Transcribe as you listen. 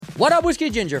What up, Whiskey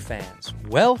Ginger fans?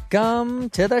 Welcome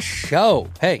to the show.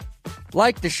 Hey,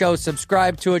 like the show,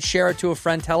 subscribe to it, share it to a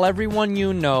friend, tell everyone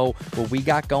you know what we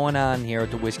got going on here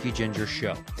at the Whiskey Ginger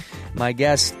Show. My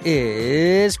guest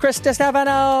is Chris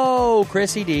Distefano.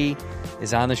 Chrissy D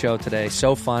is on the show today.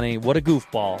 So funny. What a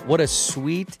goofball. What a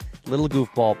sweet little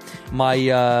goofball. My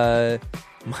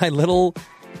little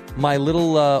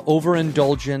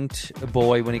overindulgent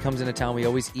boy, when he comes into town, we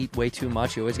always eat way too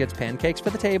much. He always gets pancakes for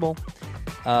the table.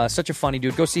 Such a funny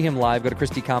dude. Go see him live. Go to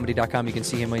ChristyComedy.com. You can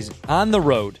see him. He's on the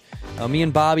road. Me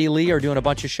and Bobby Lee are doing a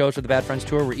bunch of shows for the Bad Friends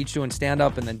Tour. We're each doing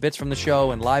stand-up and then bits from the show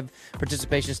and live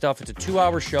participation stuff. It's a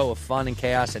 2-hour show of fun and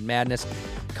chaos and madness.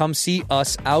 Come see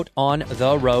us out on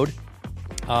the road.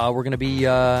 We're going to be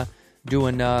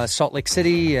doing Salt Lake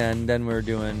City, and then we're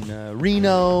doing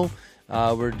Reno.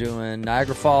 We're doing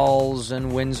Niagara Falls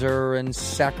and Windsor and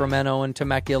Sacramento and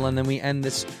Temecula, and then we end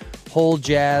this whole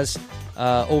jazz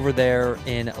over there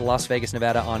in Las Vegas,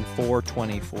 Nevada on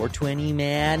 4/20. 4/20,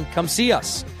 man. Come see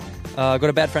us. Go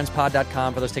to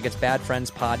badfriendspod.com for those tickets,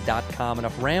 badfriendspod.com.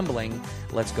 Enough rambling.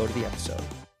 Let's go to the episode.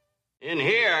 In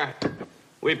here,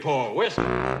 we pour whiskey,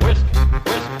 whiskey,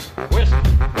 whiskey, whiskey,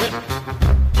 whiskey.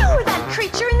 You're that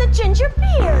creature in the ginger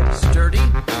beard. Sturdy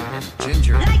and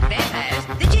ginger. Like vampires,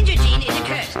 the ginger gene is a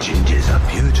curse. Gingers are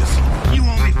beautiful. You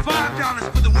owe me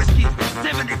 $5 for the whiskey and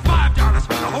 $75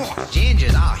 for the horse.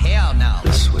 Gingers? Oh, hell no.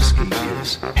 This whiskey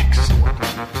is excellent.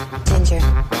 Ginger.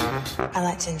 I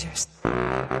like gingers.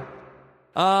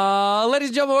 Ladies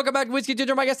and gentlemen, welcome back to Whiskey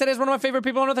Ginger. My guest today is one of my favorite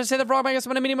people on earth. I say the frog. My guest, I'm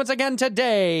going to meet him once again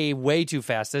today. Way too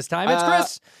fast this time. It's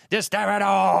Chris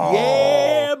Distefano.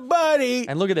 Yeah, buddy.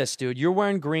 And look at this, dude. You're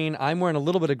wearing green. I'm wearing a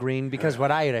little bit of green because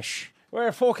we're Irish.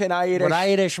 We're fucking Irish. We're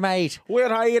Irish, mate.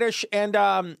 We're Irish. And,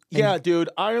 yeah, dude,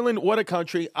 Ireland, what a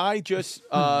country. I just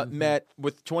met,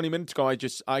 with 20 minutes ago,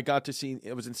 I got to see,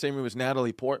 it was in the same room as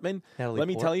Natalie Portman. Let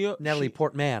me tell you. Natalie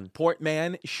Portman.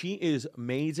 Portman, she is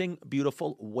amazing,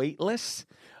 beautiful, weightless.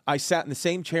 I sat in the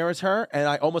same chair as her, and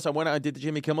I went out and did the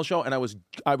Jimmy Kimmel show, and I was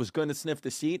going to sniff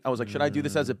the seat. I was like, should I do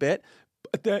this as a bit?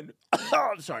 But then,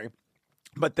 sorry.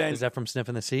 But then, is that from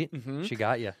sniffing the seat? Mm-hmm. She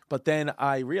got you. But then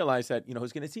I realized that,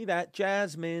 who's going to see that?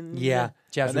 Jasmine. Yeah,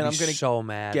 Jasmine and would then be so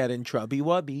mad. Get in trubby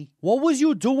wubby. What was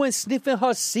you doing sniffing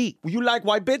her seat? You like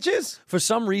white bitches? For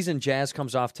some reason, Jazz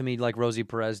comes off to me like Rosie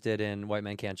Perez did in White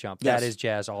Man Can't Jump. Yes. That is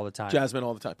Jazz all the time. Jasmine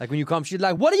all the time. Like when you come, she's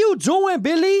like, "What are you doing,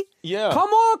 Billy? Yeah. Come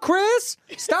on, Chris.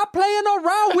 Stop playing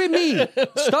around with me.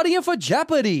 Studying for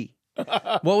Jeopardy."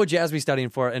 What would Jazz be studying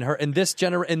for? In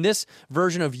this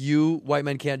version of you, White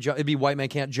Men Can't Joke. It'd be White Men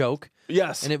Can't Joke.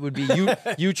 Yes, and it would be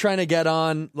you trying to get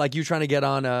on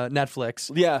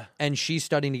Netflix. Yeah, and she's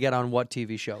studying to get on what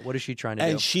TV show? What is she trying to do?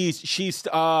 And she's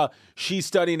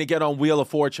studying to get on Wheel of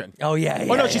Fortune. Oh yeah.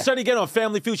 Oh no, she's studying to get on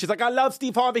Family Feud. She's like, I love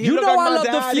Steve Harvey. He you look know like I my love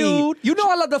daddy. the feud. You know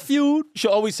I love the feud. She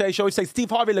always say, Steve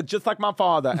Harvey looked just like my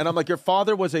father. And I'm like, your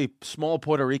father was a small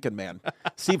Puerto Rican man.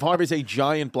 Steve Harvey's a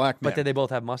giant black man. But did they both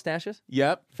have mustaches?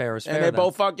 Yep. Fair is fair. And they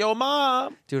both fuck your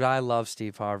mom. Dude, I love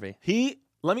Steve Harvey.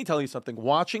 Let me tell you something.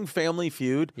 Watching Family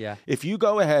Feud, yeah. If you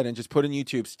go ahead and just put in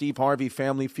YouTube Steve Harvey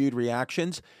Family Feud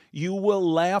reactions, you will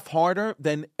laugh harder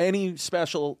than any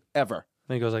special ever.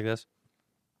 Then he goes like this.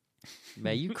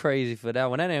 Man, you crazy for that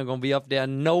one. That ain't gonna be up there.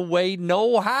 No way,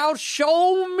 no how.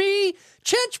 Show me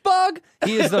Chinch Bug.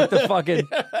 He is the fucking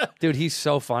dude. He's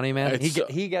so funny, man.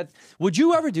 He gets. Would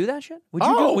you ever do that shit?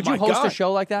 Would you host a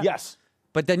show like that? Yes.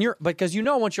 But then because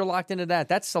once you're locked into that,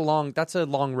 that's a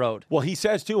long road. Well, he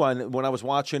says too. When I was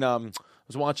watching,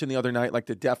 the other night, like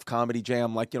the Def Comedy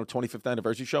Jam, 25th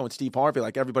anniversary show, and Steve Harvey,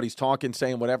 like everybody's talking,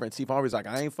 saying whatever, and Steve Harvey's like,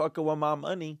 I ain't fucking with my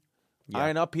money. Yeah. I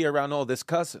ain't up here around all this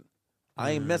cussing.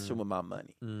 I ain't messing with my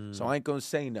money, so I ain't gonna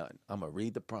say nothing. I'm gonna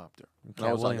read the prompter.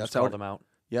 Cat Williams called him out.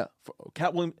 Yeah,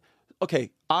 Cat Williams.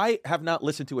 Okay, I have not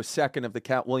listened to a second of the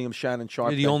Cat Williams Shannon Sharp.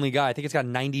 You're the only guy. I think it's got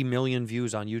 90 million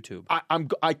views on YouTube.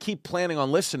 I keep planning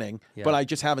on listening, but I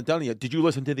just haven't done it yet. Did you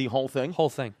listen to the whole thing?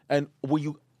 Whole thing. And were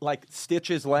you like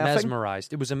stitches laughing?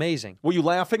 Mesmerized. It was amazing. Were you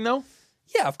laughing though?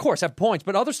 Yeah, of course, at points.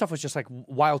 But other stuff was just like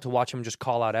wild to watch him just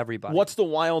call out everybody. What's the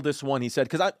wildest one he said?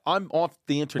 Because I'm off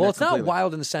the internet. Well, it's completely. not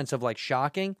wild in the sense of like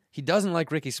shocking. He doesn't like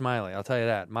Ricky Smiley. I'll tell you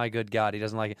that. My good God, he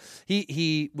doesn't like it.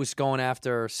 He was going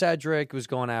after Cedric. Was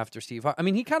going after Steve Hart. I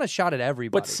mean, he kind of shot at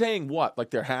everybody. But saying what? Like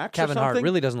they're hacks? Kevin or something? Hart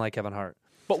really doesn't like Kevin Hart.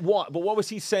 But what? But what was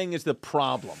he saying is the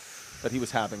problem that he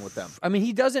was having with them? I mean,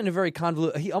 he does it in a very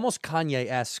convoluted. He almost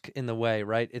Kanye-esque in the way,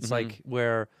 right? It's like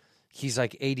where he's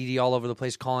like ADD all over the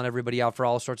place, calling everybody out for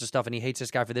all sorts of stuff, and he hates this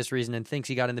guy for this reason and thinks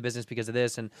he got in the business because of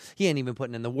this, and he ain't even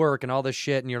putting in the work and all this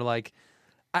shit. And you're like,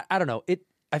 I don't know.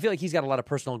 I feel like he's got a lot of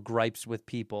personal gripes with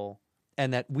people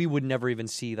and that we would never even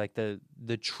see like the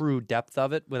true depth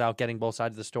of it without getting both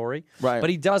sides of the story. Right.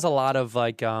 But he does a lot of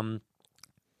like,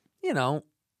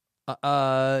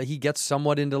 he gets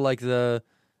somewhat into like the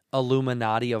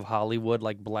Illuminati of Hollywood,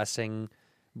 like blessing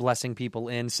people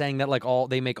in, saying that like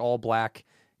they make all black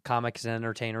comics and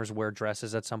entertainers wear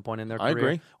dresses at some point in their career. I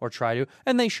agree. Or try to.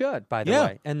 And they should, by the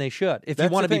way. And they should. If you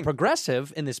That's want to the be thing.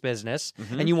 progressive in this business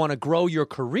and you want to grow your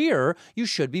career, you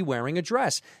should be wearing a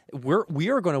dress. We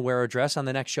are going to wear a dress on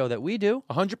the next show that we do.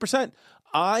 100%.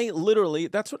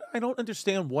 That's what I don't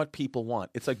understand what people want.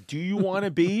 It's like, do you want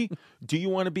to be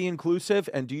inclusive,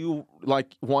 and do you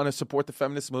like want to support the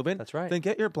feminist movement? That's right. Then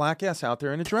get your black ass out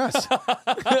there in a dress.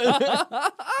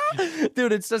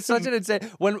 Dude, it's just such an insane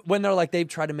when they're like, they've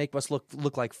tried to make us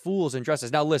look like fools in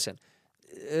dresses. Now listen,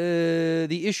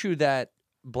 the issue that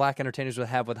black entertainers would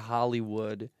have with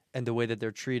Hollywood and the way that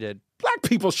they're treated. Black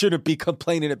people shouldn't be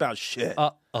complaining about shit.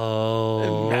 Imagine I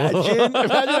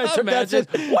took that shit.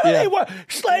 What do they want?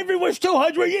 Slavery was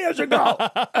 200 years ago.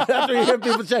 That's what you hear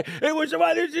people say. It was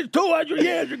 200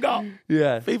 years ago.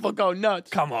 Yeah. People go nuts.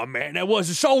 Come on, man. That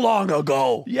wasn't so long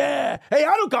ago. Yeah. Hey,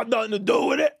 I don't got nothing to do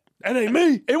with it. It ain't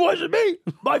me. It wasn't me.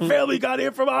 My family got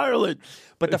here from Ireland.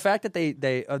 But the fact that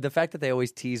they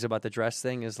always tease about the dress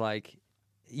thing is like,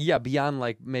 yeah, beyond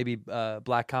like maybe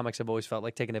black comics have always felt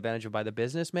like taken advantage of by the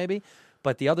business, maybe.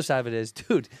 But the other side of it is,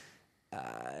 dude,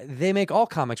 they make all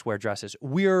comics wear dresses.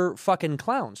 We're fucking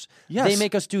clowns. Yes. They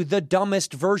make us do the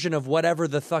dumbest version of whatever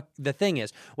the thing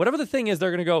is. Whatever the thing is,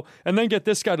 they're going to go and then get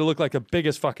this guy to look like the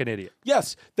biggest fucking idiot.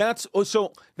 Yes, that's the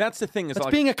thing. Is That's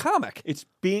like, being a comic. It's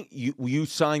being you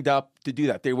signed up to do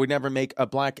that. They would never make a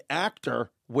black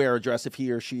actor wear a dress if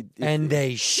he or she.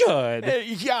 They should.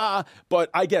 Yeah, but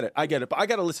I get it. But I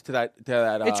got to listen to that.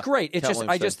 It's great. It's Cat just I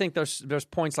Williams just think there's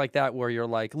points like that where you're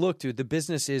like, look, dude, the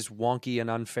business is wonky and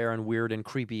unfair and weird and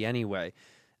creepy anyway.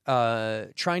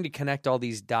 Trying to connect all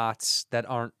these dots that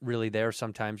aren't really there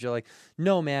sometimes. You're like,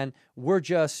 no, man, we're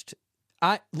just.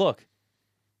 I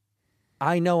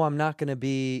know I'm not going to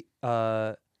be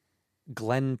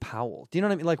Glenn Powell. Do you know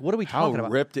what I mean? Like, what are we talking about?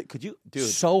 How ripped it? Could you, dude?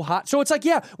 So hot. So it's like,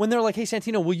 yeah, when they're like, hey,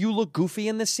 Santino, will you look goofy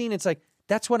in this scene? It's like,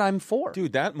 that's what I'm for.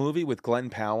 Dude, that movie with Glenn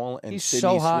Powell and He's Sydney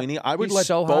so hot. Sweeney, I would He's let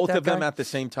so hot, both that of them guy. at the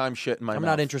same time shit in my I'm mouth.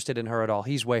 not interested in her at all.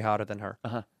 He's way hotter than her.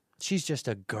 Uh-huh. She's just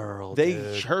a girl. They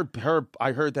dude. her.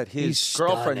 I heard that his He's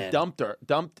girlfriend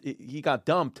stunning. He got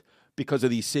dumped because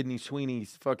of these Sydney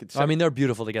Sweeney's fucking. I mean, they're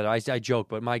beautiful together. I joke,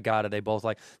 but my God, are they both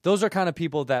like those are kind of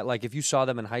people that like if you saw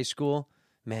them in high school,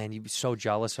 man, you'd be so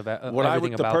jealous of everything what I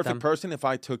would the about perfect them. person if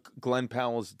I took Glenn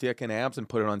Powell's dick and abs and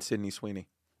put it on Sydney Sweeney.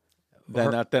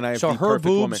 Then I have so the her perfect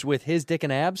boobs woman. with his dick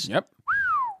and abs. Yep.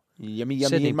 Yummy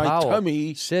Sydney in my Powell.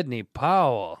 tummy. Sydney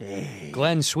Powell.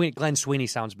 Glenn Sweeney. Glenn Sweeney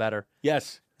sounds better.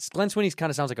 Yes. Glenn Sweeney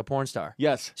kind of sounds like a porn star.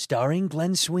 Yes. Starring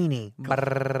Glenn Sweeney.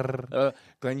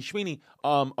 Glenn Sweeney.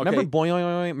 Okay. Remember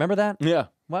Boing? Remember that? Yeah.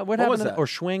 What was happened to that? Or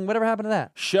Schwing? Whatever happened to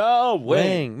that? Show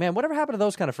wing. Man, whatever happened to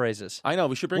those kind of phrases? I know.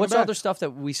 We should bring What's them back. other stuff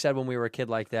that we said when we were a kid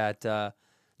like that? Duh.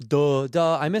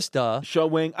 I miss duh. Show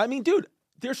wing. I mean, dude,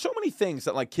 there's so many things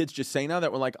that like kids just say now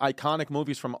that were like iconic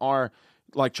movies from our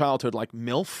like childhood, like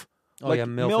MILF. Oh, like, yeah,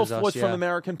 MILF is us, was from yeah.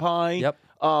 American Pie. Yep.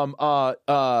 All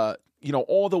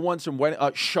the ones from when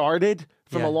Sharded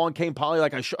from Yeah. Along Came Polly.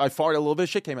 Like I farted a little bit.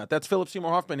 Shit came out. That's Philip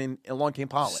Seymour Hoffman in Along Came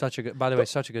Polly. By the way,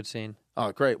 such a good scene.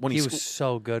 Oh, great! When He was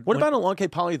so good. What about Along Came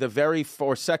Polly? The very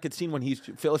second scene when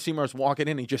Philip Seymour's walking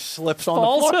in, and he just slips on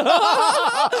Falls? the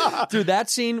floor. Dude, that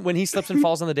scene when he slips and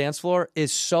falls on the dance floor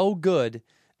is so good.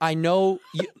 I know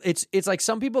it's like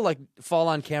some people like fall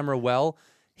on camera well.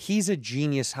 He's a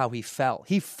genius how he fell.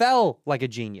 He fell like a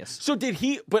genius. So did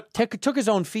he? But Took his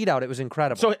own feet out. It was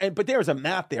incredible. so, but there's a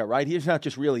map there, right? He's not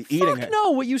just really eating Fuck it.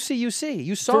 no, what you see, you see.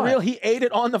 You saw For real, it. he ate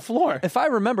it on the floor. If I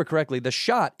remember correctly, the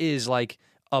shot is like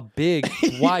a big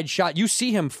wide shot. You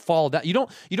see him fall down. You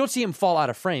don't see him fall out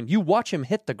of frame. You watch him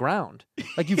hit the ground.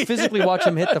 Like you physically watch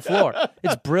him hit the floor.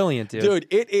 It's brilliant, dude. Dude,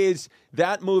 it is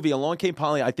that movie, Along Came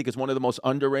Polly, I think is one of the most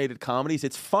underrated comedies.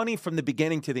 It's funny from the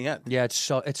beginning to the end. Yeah, it's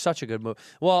such a good movie.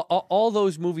 Well, all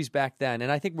those movies back then, and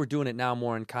I think we're doing it now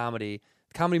more in comedy.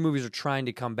 Comedy movies are trying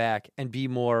to come back and be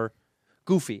more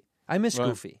goofy. I miss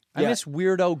Goofy. I Yeah. miss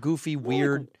weirdo, goofy,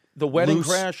 weird. The Wedding loose-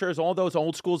 Crashers, all those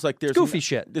old schools, like there's goofy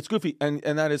shit. It's goofy, and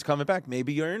that is coming back.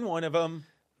 Maybe you're in one of them.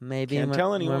 Maybe Can't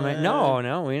tell anyone. No,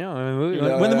 we know. I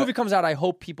mean, when the movie comes out, I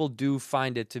hope people do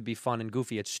find it to be fun and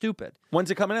goofy. It's stupid. When's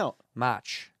it coming out?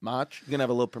 March. March. You gonna have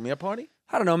a little premiere party?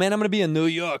 I don't know, man. I'm going to be in New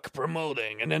York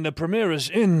promoting, and then the premiere is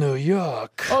in New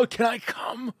York. Oh, can I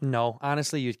come? No,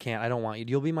 honestly, you can't. I don't want you.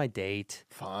 You'll be my date.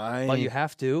 Fine. But you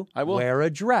have to I will. wear a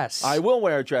dress. I will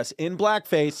wear a dress in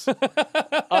blackface.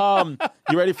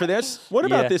 You ready for this? What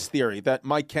about this theory that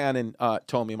Mike Cannon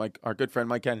told me, our good friend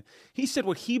Mike Cannon? He said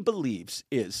what he believes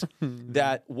is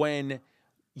that when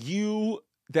you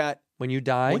die,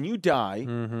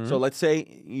 so let's say,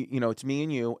 it's me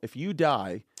and you. If you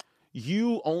die,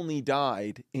 you only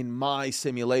died in my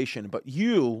simulation, but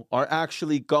you are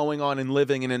actually going on and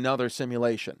living in another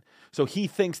simulation. So he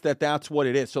thinks that that's what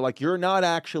it is. So like you're not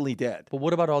actually dead. But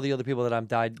what about all the other people that I'm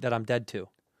dead to?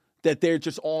 That they're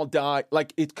just all died.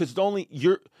 Like it's because only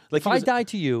you're like. If I die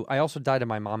to you, I also die to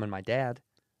my mom and my dad.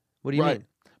 What do you mean?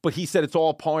 But he said it's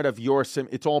all part of your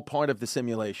it's all part of the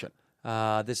simulation.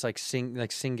 This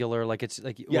singular, like it's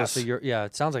like yes. Well, so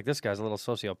it sounds like this guy's a little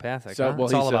sociopathic. So, huh?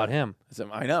 It's all about him.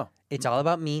 I know. It's all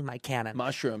about me, my Cannon.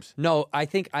 Mushrooms. No, I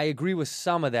think I agree with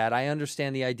some of that. I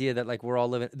understand the idea that like we're all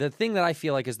living. The thing that I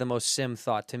feel like is the most sim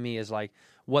thought to me is like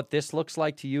what this looks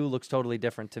like to you looks totally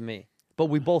different to me. But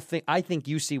we both think. I think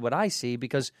you see what I see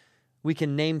because we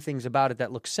can name things about it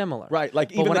that look similar. Right.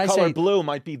 Like even the color blue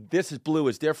might be. This is blue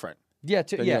is different. Yeah,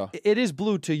 it is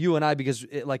blue to you and I because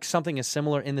like something is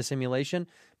similar in the simulation,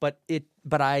 but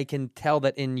I can tell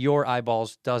that in your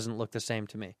eyeballs doesn't look the same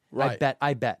to me. Right.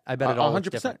 I bet it all looks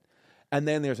different. And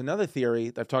then there's another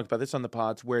theory, I've talked about this on the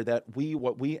pods, where that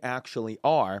what we actually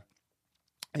are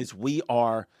is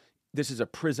this is a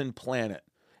prison planet.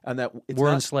 And that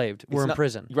we're enslaved. We're in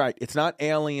prison. Right. It's not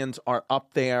aliens are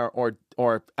up there or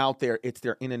out there.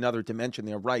 They're in another dimension.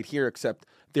 They're right here, except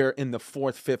they're in the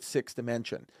 4th, 5th, 6th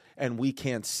dimension. And we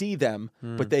can't see them,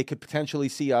 but they could potentially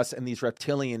see us. And these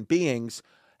reptilian beings,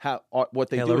 what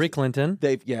they do Hillary Clinton.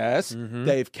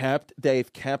 They've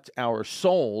kept our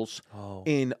souls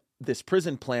in this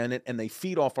prison planet, and they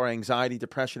feed off our anxiety,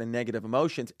 depression, and negative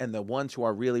emotions. And the ones who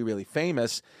are really, really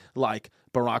famous, like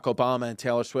Barack Obama and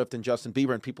Taylor Swift and Justin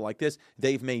Bieber and people like this,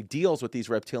 they've made deals with these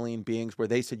reptilian beings where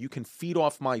they said, you can feed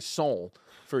off my soul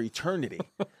for eternity.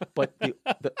 But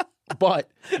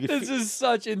this is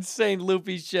such insane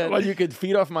loopy shit. Well, you could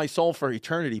feed off my soul for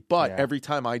eternity, but every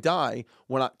time I die,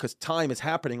 because time is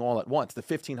happening all at once. The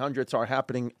 1500s are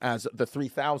happening as the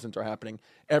 3000s are happening.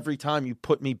 Every time you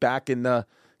put me back in the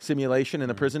simulation in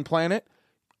the prison planet,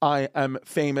 I am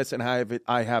famous and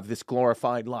I have this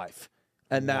glorified life.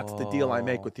 And that's the deal I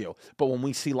make with you. But when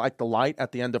we see like the light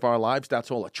at the end of our lives, that's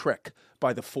all a trick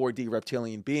by the 4D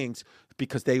reptilian beings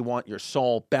because they want your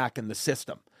soul back in the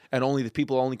system. And only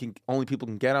people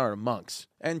can get are monks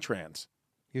and trans.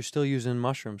 You're still using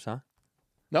mushrooms, huh?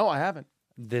 No, I haven't.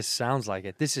 This sounds like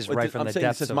it. This is right from the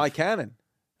depths this is of... my Cannon.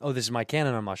 Oh, this is my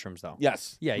Cannon on mushrooms, though.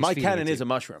 Yes. Yeah, my Cannon is a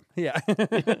mushroom. Yeah. He's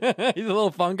a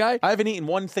little fun guy. I haven't eaten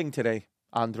one thing today,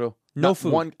 Andrew. No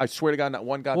food. One, I swear to God, not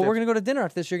one goddamn. Well, we're going to go to dinner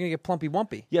after this. You're going to get plumpy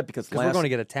wumpy. Yeah, because we're going to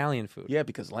get Italian food. Yeah,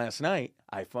 because last night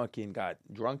I fucking got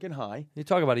drunk and high. You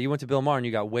talk about it. You went to Bill Maher and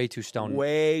you got way too stoned.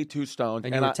 Way too stoned.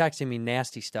 And you were texting me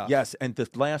nasty stuff. Yes, and the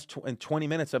last 20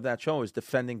 minutes of that show was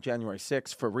defending January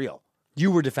 6th for real.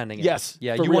 You were defending it. Yes.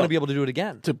 Yeah, you want to be able to do it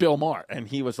again. To Bill Maher. And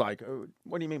he was like,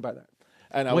 what do you mean by that?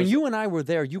 And when you and I were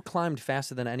there, you climbed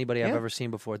faster than anybody I've ever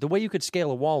seen before. The way you could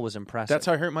scale a wall was impressive. That's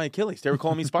how I hurt my Achilles. They were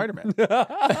calling me Spider-Man.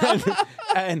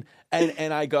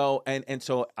 and I go and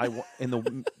so I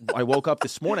woke up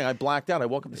this morning. I blacked out. I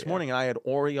woke up this morning and I had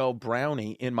Oreo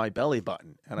brownie in my belly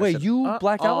button. And wait, I said, you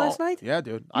blacked out last night? Yeah,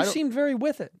 dude. You seemed very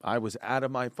with it. I was out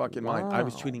of my fucking mind. I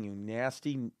was tweeting you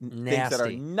nasty things that are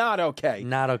not okay.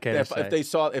 Not okay. If they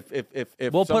saw if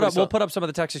we'll put up some of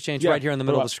the text exchange right here in the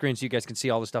middle of the screen so you guys can see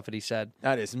all the stuff that he said.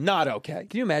 That is not okay.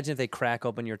 Can you imagine if they crack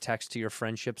open your text to your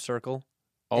friendship circle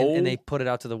and they put it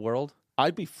out to the world?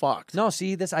 I'd be fucked. No,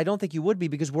 see, this I don't think you would be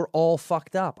because we're all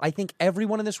fucked up. I think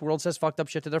everyone in this world says fucked up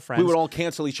shit to their friends. We would all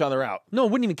cancel each other out. No,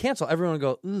 it wouldn't even cancel. Everyone would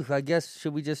go, ooh, I guess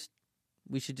we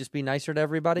should just be nicer to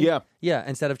everybody? Yeah. Yeah,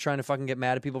 instead of trying to fucking get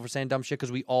mad at people for saying dumb shit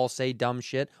because we all say dumb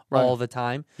shit all the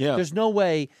time. Yeah. There's no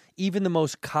way even the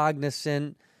most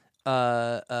cognizant,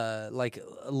 like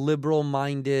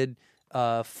liberal-minded,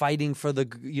 fighting for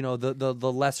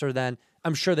the lesser than.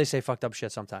 I'm sure they say fucked up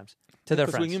shit sometimes to their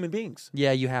friends. Because we're human beings.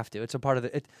 Yeah, you have to. It's a part of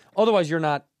it. Otherwise, you're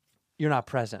not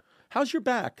present. How's your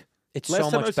back? It's Last so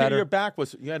time much I was here, better. Your back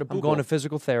was you had a boo-boo. I'm going to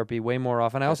physical therapy way more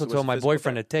often. I also told my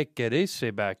boyfriend to take it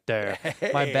easy back there.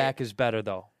 Hey. My back is better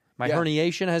though. My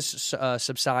herniation has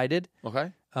subsided.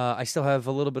 Okay. I still have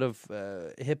a little bit of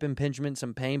hip impingement,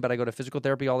 some pain, but I go to physical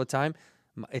therapy all the time.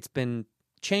 It's been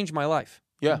changed my life.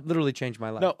 Yeah. Literally changed my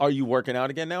life. No, are you working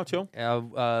out again now too?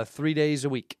 3 days a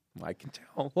week. I can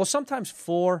tell. Well, sometimes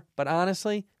 4, but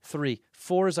honestly, 3.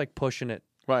 4 is like pushing it.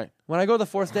 Right. When I go the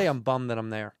 4th day, I'm bummed that I'm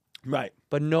there. Right.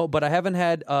 But I haven't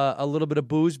had a little bit of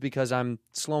booze because I'm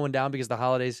slowing down because the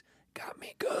holidays got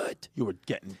me good. You were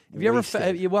getting. Have you ever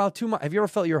wasted. too much? Have you ever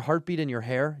felt your heartbeat in your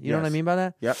hair? You know what I Yes. mean by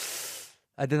that? Yep.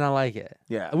 I did not like it.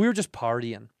 Yeah. We were just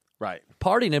partying. Right.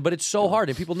 Partying it, but it's so hard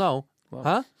and people know.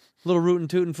 Huh? Little rootin'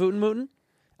 tootin' footin' mootin'?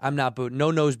 I'm not booting.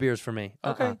 No nose beers for me.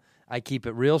 Okay. I keep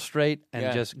it real straight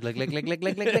and just lick, lick, lick, lick,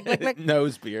 lick, lick, lick, lick, lick.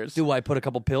 Nose beers. Do I put a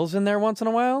couple pills in there once in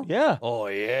a while? Yeah. Oh,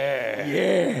 yeah.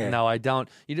 Yeah. No, I don't.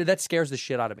 That scares the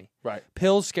shit out of me. Right.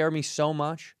 Pills scare me so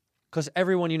much because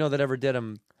everyone that ever did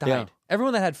them died. Yeah.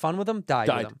 Everyone that had fun with them died.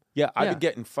 With them. Yeah, I've Yeah. been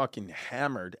getting fucking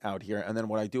hammered out here, and then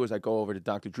what I do is I go over to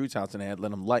Dr. Drew's house and I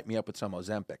let him light me up with some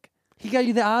Ozempic. He got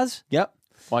you the Oz? Yep.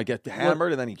 Well, I get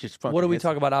hammered, and then he just fucking. What do we hits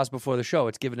talk me. about Oz before the show?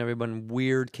 It's giving everyone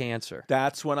weird cancer.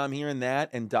 That's when I'm hearing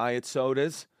that, and diet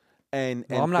sodas, and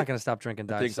Well, I'm not going to stop drinking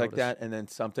diet things like sodas. that, and then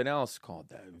something else called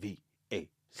the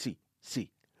VACCIE.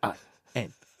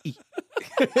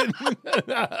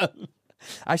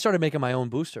 I started making my own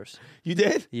boosters. You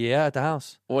did? Yeah, at the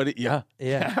house. What? Yeah.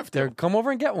 Yeah. You have to. Come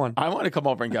over and get one. I want to come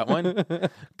over and get one.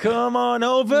 Come on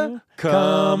over.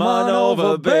 Come on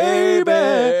over,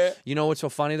 baby. You know what's so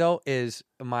funny, though, is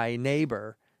my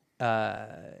neighbor,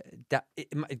 guy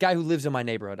who lives in my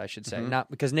neighborhood, I should say. Not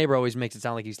because neighbor always makes it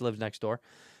sound like he lives next door.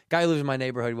 Guy who lives in my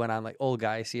neighborhood went on, like, old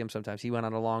guy, I see him sometimes. He went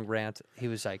on a long rant. He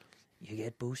was like, you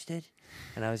get boosted?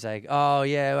 And I was like, oh,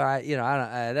 yeah, well, I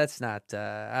don't, that's not,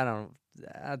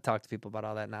 I talk to people about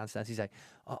all that nonsense. He's like,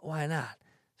 oh, why not?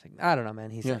 It's like, I don't know, man.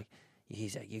 He's like,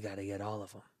 you got to get all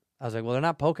of them. I was like, well, they're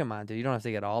not Pokemon, dude. You don't have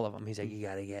to get all of them. He's like, you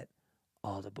got to get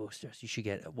all the boosters. You should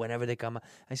get whenever they come.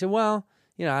 I said, well,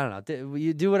 I don't know.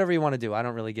 You do whatever you want to do. I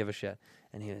don't really give a shit.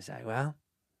 And he was like, well,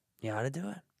 you ought to do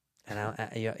it. And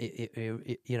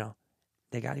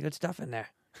they got good stuff in there.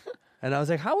 And I was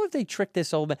like, how have they tricked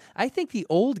this old man? I think the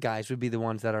old guys would be the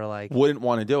ones that are like, Wouldn't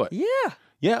want to do it. yeah.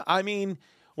 Yeah, I mean,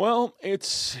 well,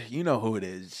 it's, you know who it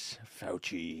is,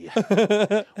 Fauci.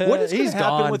 What is going He's to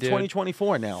happen gone, with dude.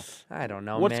 2024 now? I don't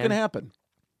know, What's man. going to happen?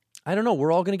 I don't know.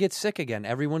 We're all going to get sick again.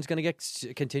 Everyone's going to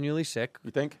get continually sick.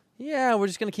 You think? Yeah, we're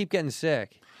just going to keep getting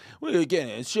sick. We're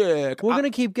getting sick. We're going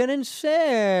to keep getting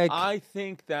sick. I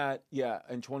think that, yeah,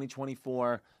 in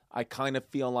 2024, I kind of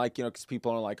feel like, because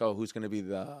people are like, oh, who's going to be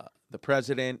the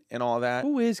president and all that?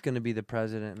 Who is going to be the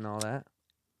president and all that?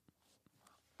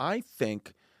 I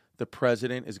think the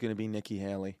president is going to be Nikki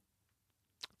Haley.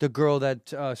 The girl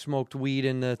that smoked weed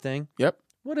in the thing? Yep.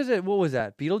 What is it? What was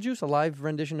that? Beetlejuice? A live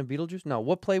rendition of Beetlejuice? No.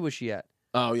 What play was she at?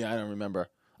 Oh, yeah, I don't remember.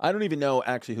 I don't even know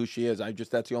actually who she is.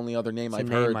 That's the only other name It's a I've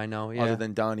name heard I know, yeah. other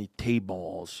than Donnie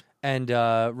T-Balls. And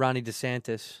Ronnie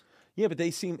DeSantis. Yeah, but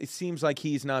it seems like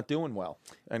he's not doing well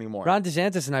anymore. Ron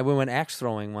DeSantis and I, we went axe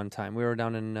throwing one time. We were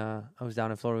down in, I was down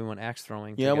in Florida. We went axe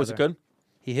throwing. Yeah, was it together. good?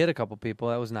 He hit a couple people.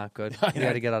 That was not good. He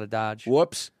had to get out of Dodge.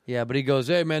 Whoops. Yeah, but he goes,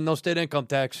 hey, man, no state income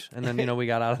tax. And then, we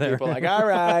got out of there. People are like, all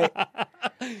right.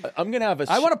 I'm going to have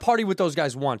I want to party with those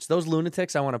guys once. Those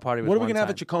lunatics, I want to party with What are we one going to have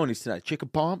at time. Chiconi's tonight? Chicken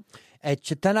palm?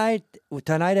 Tonight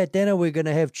at dinner, we're going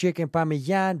to have chicken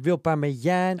parmesan, veal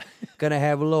parmesan. Going to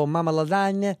have a little mama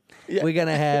lasagna. Yeah. We're going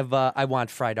to have, I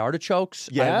want fried artichokes.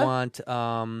 Yeah? I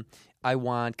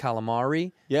want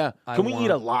calamari. Yeah. Can we eat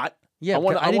a lot? Yeah,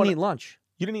 I didn't eat lunch.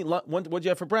 You didn't eat lunch? What'd you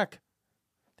have for brec?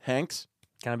 Hanks?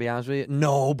 Can I be honest with you?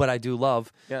 No, but I do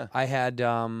love. Yeah. I had,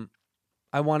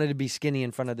 I wanted to be skinny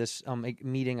in front of this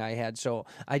meeting I had, so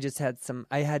I just had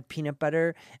I had peanut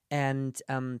butter and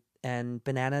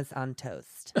bananas on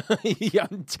toast. Yeah,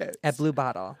 on toast. At Blue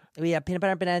Bottle. We have peanut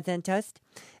butter and bananas on toast.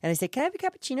 And I said, can I have a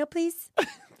cappuccino, please?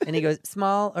 And he goes,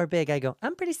 small or big? I go,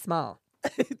 I'm pretty small.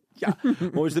 Yeah.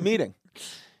 What was the meeting?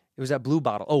 It was at Blue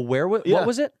Bottle. Oh, what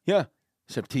was it? Yeah.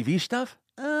 Some TV stuff?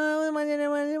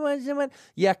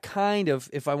 Yeah, kind of,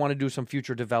 if I want to do some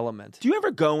future development. Do you ever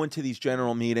go into these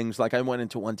general meetings? Like I went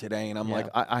into one today and I'm like,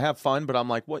 I have fun, but I'm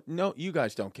like, what? No, you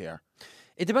guys don't care.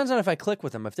 It depends on if I click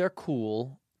with them. If they're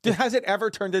cool. Has it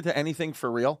ever turned into anything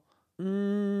for real?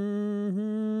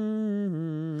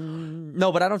 Mm-hmm.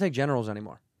 No, but I don't take generals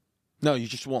anymore. No, you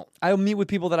just won't. I'll meet with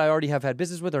people that I already have had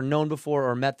business with or known before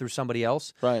or met through somebody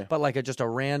else. Right. But like just a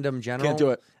random general. Can't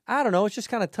do it. I don't know. It's just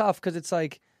kind of tough because it's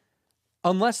like,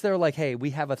 unless they're like, hey,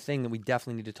 we have a thing that we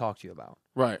definitely need to talk to you about.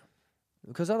 Right.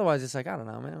 Because otherwise it's like, I don't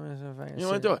know, man. You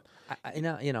want to do it?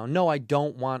 No, I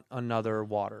don't want another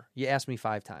water. You asked me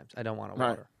 5 times. I don't want a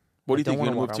water. Right. What do you think? You're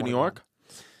going to move to New York?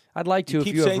 I'd like to. You if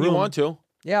keep you have saying room. you want to.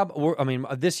 Yeah,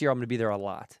 but this year I'm going to be there a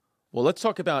lot. Well, let's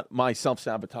talk about my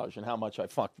self-sabotage and how much I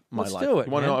fucked my life. Let's do it,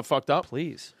 You want to man. know how I fucked up?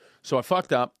 Please. So I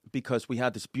fucked up because we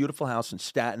had this beautiful house in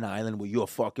Staten Island where you're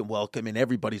fucking welcome and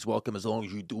everybody's welcome as long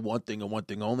as you do one thing and one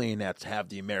thing only, and that's have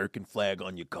the American flag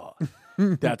on your car.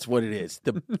 That's what it is.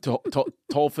 The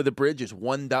toll for the bridge is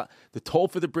 $1. The toll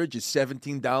for the bridge is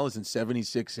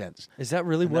 $17.76. Is that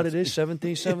really what it is?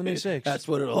 $17.76. That's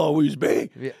what it'll always be.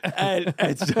 Yeah.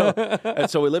 And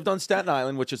so we lived on Staten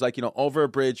Island, which is like, over a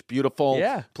bridge, beautiful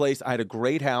place. I had a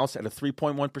great house at a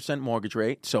 3.1% mortgage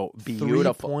rate. So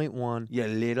beautiful. 3.1. Yeah,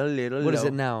 little. What is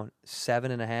it now?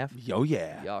 7.5? Oh,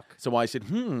 yeah. Yuck. So I said,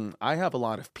 I have a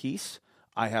lot of peace.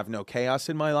 I have no chaos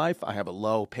in my life. I have a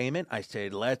low payment. I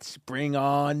said, let's bring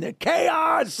on the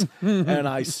chaos. And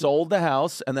I sold the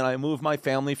house, and then I moved my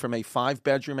family from a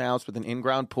 5-bedroom house with an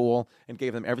in-ground pool and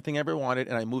gave them everything I ever wanted,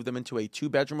 and I moved them into a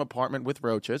 2-bedroom apartment with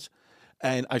roaches.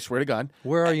 And I swear to God.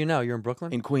 Where are you now? You're in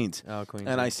Brooklyn? In Queens. Oh, Queens.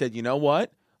 And I said, you know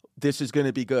what? This is going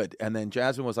to be good. And then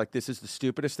Jasmine was like, this is the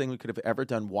stupidest thing we could have ever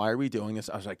done. Why are we doing this?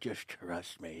 I was like, just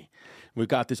trust me. We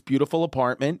got this beautiful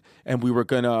apartment, and we were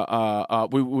going to,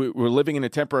 we were living in a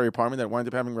temporary apartment that wound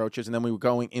up having roaches, and then we were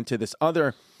going into this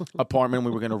other apartment.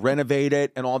 We were going to renovate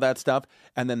it and all that stuff,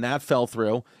 and then that fell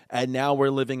through. And now we're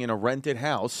living in a rented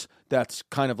house that's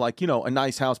kind of like, a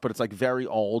nice house, but it's like very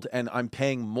old, and I'm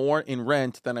paying more in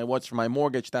rent than I was for my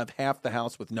mortgage to have half the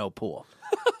house with no pool.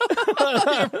 You're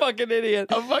a fucking idiot.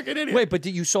 I'm a fucking idiot. Wait, but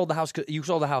you sold the house? You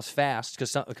sold the house fast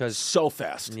because so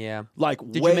fast. Yeah. Like,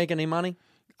 did you make any money?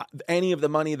 Any of the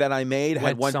money that I made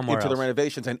went somewhere into the else.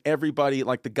 Renovations, and everybody,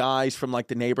 like the guys from like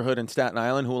the neighborhood in Staten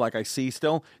Island, who like I see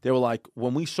still, they were like,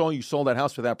 when we saw you sold that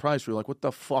house for that price, we were like, what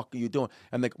the fuck are you doing?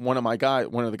 And one of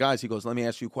the guys, he goes, let me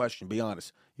ask you a question. Be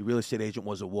honest. Your real estate agent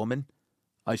was a woman?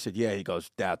 I said, yeah. He goes,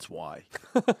 that's why.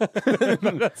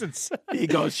 That's insane. He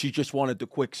goes, she just wanted the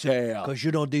quick sale.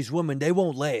 Because these women, they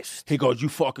won't last. He goes, you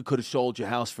fucking could have sold your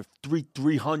house for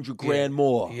 $300,000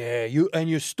 more. Yeah,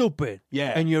 you're stupid.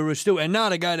 Yeah. And you're a stupid. And now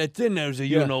the guy that's in there is a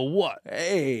you-know-what.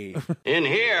 Hey. In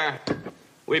here,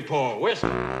 we pour whiskey.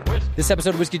 This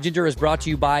episode of Whiskey Ginger is brought to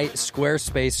you by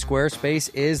Squarespace. Squarespace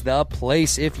is the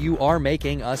place. If you are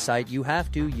making a site, you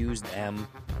have to use them.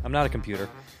 I'm not a computer.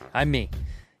 I'm me.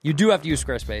 You do have to use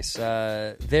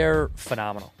Squarespace. They're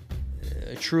phenomenal.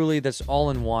 Truly, this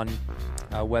all-in-one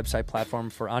website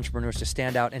platform for entrepreneurs to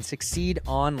stand out and succeed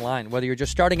online. Whether you're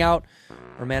just starting out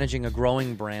or managing a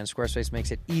growing brand, Squarespace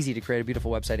makes it easy to create a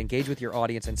beautiful website, engage with your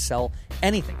audience, and sell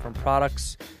anything from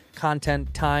products,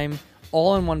 content, time,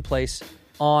 all in one place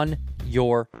on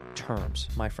your terms,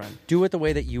 my friend. Do it the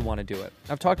way that you want to do it.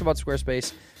 I've talked about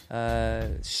Squarespace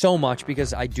so much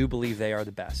because I do believe they are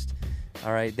the best.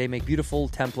 All right, they make beautiful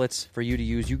templates for you to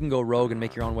use. You can go rogue and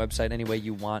make your own website any way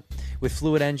you want. With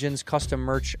fluid engines, custom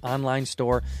merch, online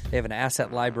store, they have an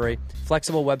asset library,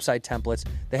 flexible website templates.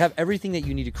 They have everything that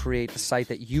you need to create the site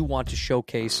that you want to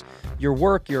showcase your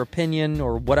work, your opinion,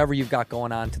 or whatever you've got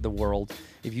going on to the world.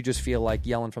 If you just feel like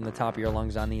yelling from the top of your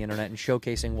lungs on the internet and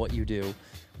showcasing what you do,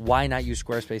 why not use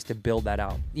Squarespace to build that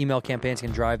out? Email campaigns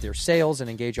can drive their sales and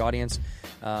engage audience.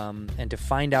 And to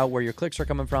find out where your clicks are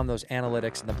coming from, those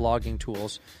analytics and the blogging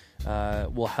tools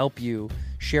will help you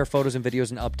share photos and videos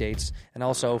and updates, and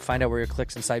also find out where your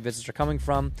clicks and site visits are coming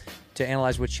from to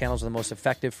analyze which channels are the most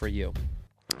effective for you.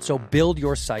 So build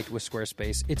your site with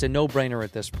Squarespace. It's a no-brainer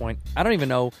at this point. I don't even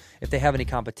know if they have any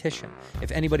competition. If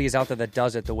anybody is out there that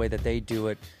does it the way that they do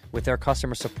it with their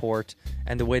customer support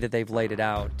and the way that they've laid it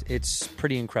out, it's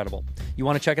pretty incredible. You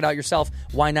want to check it out yourself?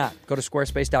 Why not? Go to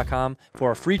squarespace.com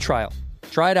for a free trial.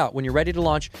 Try it out. When you're ready to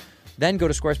launch, then go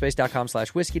to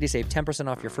squarespace.com/whiskey to save 10%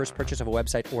 off your first purchase of a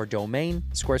website or domain.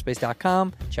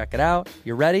 Squarespace.com. Check it out.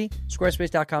 You ready?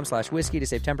 Squarespace.com/whiskey to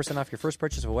save 10% off your first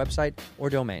purchase of a website or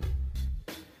domain.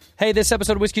 Hey, this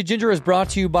episode of Whiskey Ginger is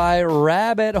brought to you by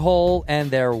Rabbit Hole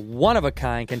and their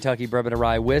one-of-a-kind Kentucky Bourbon and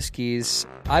Rye whiskeys.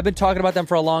 I've been talking about them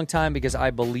for a long time because I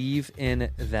believe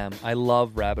in them. I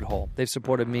love Rabbit Hole. They've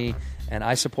supported me, and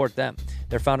I support them.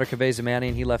 Their founder, Kaveh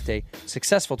Zamanian, he left a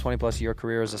successful 20-plus-year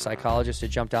career as a psychologist to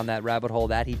jump down that rabbit hole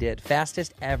that he did.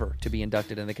 Fastest ever to be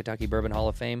inducted in the Kentucky Bourbon Hall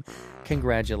of Fame.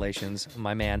 Congratulations,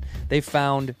 my man. They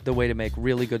found the way to make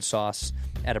really good sauce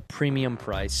at a premium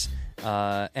price.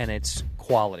 And it's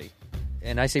quality.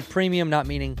 And I say premium, not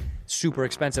meaning super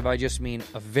expensive. I just mean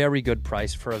a very good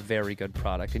price for a very good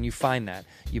product. And you find that.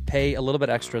 You pay a little bit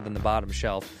extra than the bottom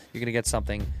shelf. You're going to get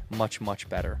something much, much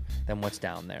better than what's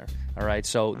down there. All right,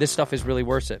 so this stuff is really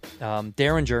worth it.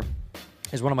 Derringer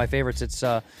is one of my favorites. It's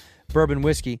bourbon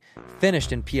whiskey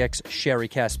finished in PX sherry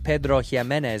cask. Pedro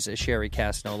Jimenez sherry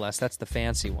cask, no less. That's the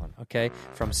fancy one, okay?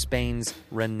 From Spain's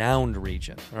renowned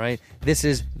region, all right? This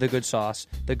is the good sauce,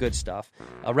 the good stuff.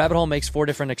 Rabbit Hole makes 4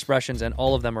 different expressions, and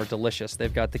all of them are delicious.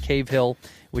 They've got the Cave Hill,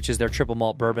 which is their triple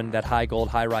malt bourbon, that high gold,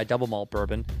 high rye double malt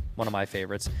bourbon, one of my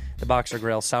favorites. The Boxer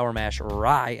Grail Sour Mash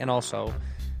Rye, and also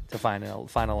to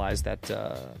finalize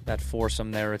that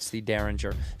foursome there. It's the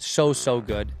Derringer. So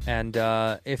good. And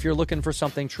if you're looking for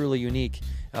something truly unique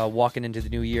walking into the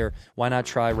new year, why not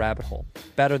try Rabbit Hole?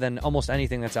 Better than almost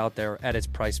anything that's out there at its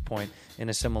price point in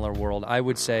a similar world. I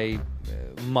would say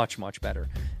much better.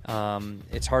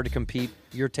 It's hard to compete.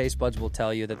 Your taste buds will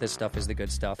tell you that this stuff is the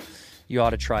good stuff. You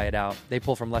ought to try it out. They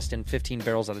pull from less than 15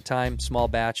 barrels at a time, small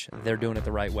batch. They're doing it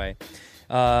the right way.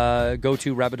 Go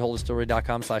to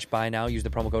rabbitholedistillery.com/buy now. Use the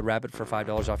promo code RABBIT for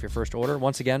 $5 off your first order.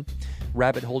 Once again,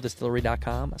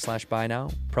 rabbitholedistillery.com/buy now.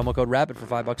 Promo code RABBIT for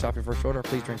 $5 off your first order.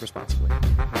 Please drink responsibly.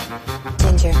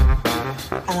 Ginger.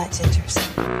 I like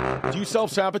gingers. Do you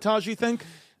self-sabotage, you think?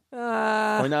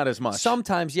 Or not as much?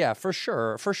 Sometimes, yeah, for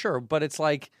sure. But it's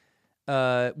like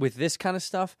with this kind of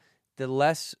stuff,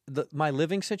 my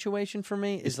living situation for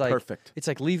me is like perfect. It's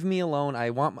like, leave me alone.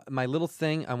 I want my little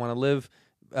thing. I want to live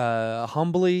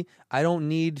humbly. I don't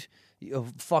need a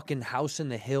fucking house in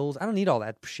the hills. I don't need all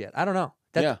that shit. I don't know.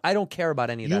 I don't care about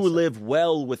any of that. You stuff. live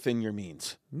well within your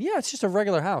means. Yeah, it's just a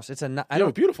regular house. You have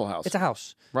a beautiful house. It's a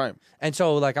house, right? And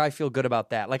so, like, I feel good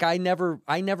about that. Like, I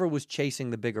never was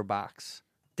chasing the bigger box.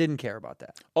 Didn't care about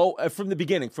that. Oh, from the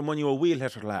beginning, from when you were a wee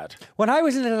little lad. When I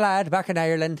was a little lad back in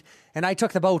Ireland, and I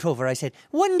took the boat over, I said,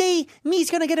 one day, me's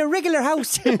going to get a regular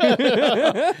house.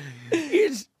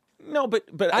 No, but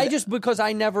because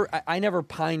I never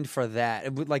pined for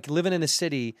that. Like living in the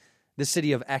city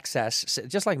of excess,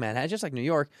 just like Manhattan, just like New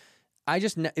York.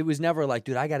 It was never like,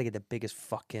 dude, I got to get the biggest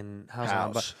fucking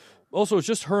house. But also, it's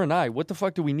just her and I. What the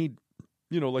fuck do we need?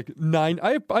 Like 9.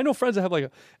 I know friends that have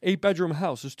like a 8-bedroom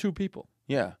house. There's 2 people.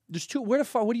 Yeah, there's 2. Where the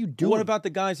fuck? What are you doing? What about the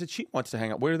guys that she wants to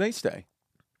hang out? Where do they stay?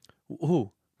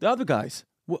 Who? The other guys.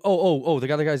 The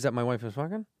other guys that my wife is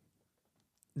fucking.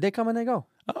 They come and they go.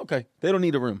 Oh, okay, they don't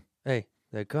need a room. Hey,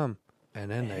 they come and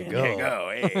then they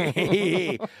go.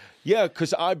 Hey. Yeah,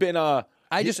 because I've been. I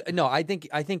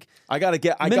think I gotta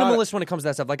get minimalist when it comes to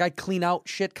that stuff. Like I clean out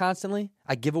shit constantly.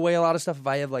 I give away a lot of stuff. If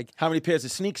I have like, how many pairs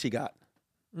of sneaks you got?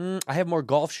 I have more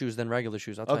golf shoes than regular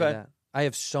shoes. I'll tell you that. I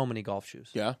have so many golf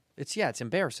shoes. Yeah, it's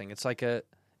embarrassing. It's like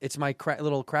it's my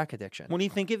little crack addiction. When do you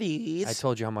think of these? I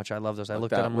told you how much I love those. I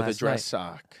looked at them with last a dress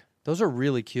night. sock. Those are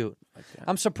really cute. Like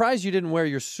I'm surprised you didn't wear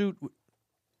your suit.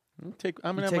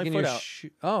 I'm gonna have my foot out.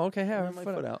 Oh, okay. Have my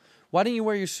foot out. Why didn't you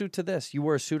wear your suit to this? You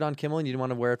wore a suit on Kimmel and you didn't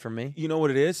want to wear it for me? You know what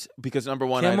it is? Because number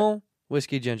one, Kimmel,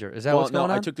 Whiskey Ginger. Is that what's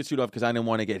going on? I took the suit off because I didn't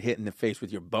want to get hit in the face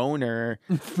with your boner.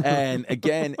 And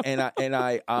again,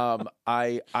 I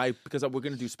because we're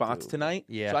going to do spots tonight.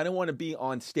 Yeah. So I didn't want to be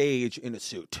on stage in a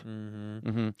suit. Mm-hmm.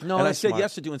 Mm-hmm. No, and I said smart.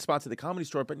 yes to doing spots at the Comedy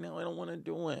Store, but no, I don't want to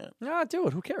do it. No, do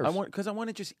it. Who cares? Because I want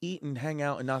to just eat and hang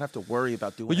out and not have to worry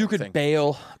about doing. Well, you anything. could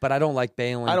bail, but I don't like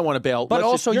bailing. I don't want to bail. But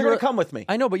also, you're going to come with me.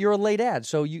 I know, but you're a late ad,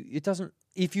 so it doesn't.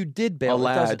 If you did bail,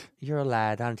 you're a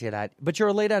lad, aren't you, lad? But you're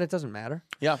a late ad. It doesn't matter.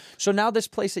 Yeah. So now this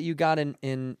place that you got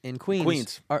in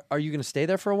Queens. Are you going to stay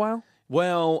there for a while?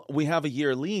 Well, we have a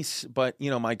year lease, but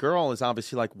my girl is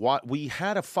obviously like, "What? We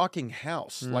had a fucking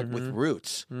house like with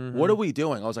roots. Mm-hmm. What are we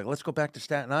doing?" I was like, "Let's go back to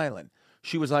Staten Island."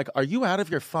 She was like, "Are you out of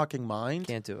your fucking mind?"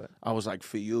 Can't do it. I was like,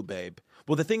 "For you, babe."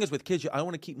 Well, the thing is with kids, I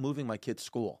want to keep moving my kids'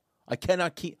 school. I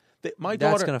cannot keep. My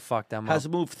daughter That's gonna fuck them up. has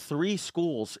moved 3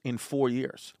 schools in 4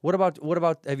 years. What about?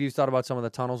 Have you thought about some of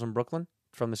the tunnels in Brooklyn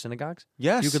from the synagogues?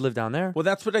 Yes, you could live down there. Well,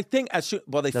 that's what I think. There's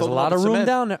a lot of room cement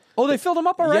down there. Oh, they filled them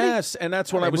up already. Yes, and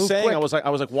that's what I was saying. Quick. I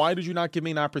was like, why did you not give me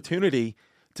an opportunity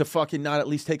to fucking not at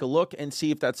least take a look and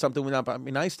see if that's something would not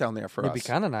be nice down there for us? It'd be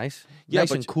kind of nice. Yeah, nice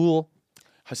and cool.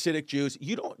 Hasidic Jews.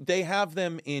 They have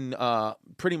them in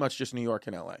pretty much just New York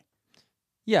and LA.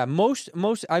 Yeah, most.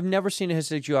 I've never seen a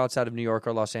Hasidic Jew outside of New York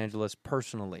or Los Angeles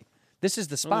personally. This is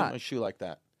the spot. My shoe like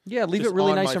that. Yeah, leave just it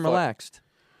really on nice my and foot. relaxed.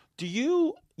 Do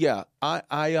you? Yeah,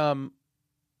 I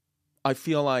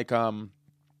feel like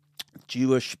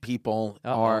Jewish people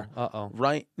are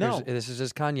right. No, this is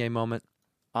his Kanye moment.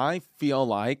 I feel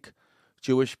like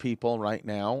Jewish people right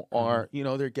now are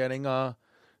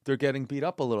they're getting beat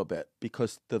up a little bit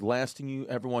because the last thing you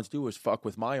ever want to do is fuck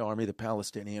with my army, the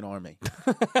Palestinian army.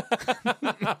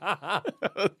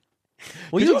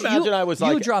 Well, you imagine I was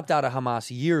like... You dropped out of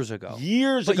Hamas years ago.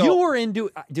 But you were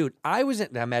into... Dude, I was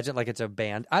in... Imagine like it's a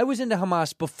band. I was into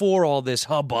Hamas before all this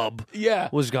hubbub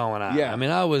was going on. Yeah. I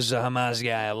mean, I was a Hamas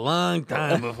guy a long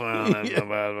time before all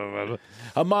that.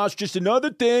 Hamas, just another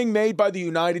thing made by the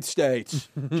United States.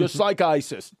 Just like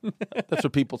ISIS. That's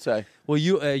what people say. Well,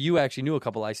 you actually knew a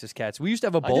couple ISIS cats. We used to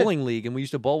have a bowling league, and we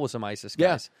used to bowl with some ISIS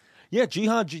guys. Yeah,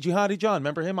 Jihadi John.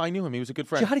 Remember him? I knew him. He was a good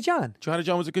friend. Jihadi John. Jihadi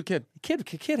John was a good kid.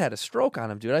 Kid had stroke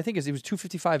on him, dude. I think he was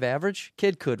 255 average.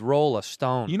 Kid could roll a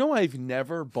stone. You know, I've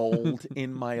never bowled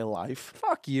in my life.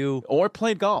 Fuck you. Or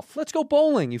played golf. Let's go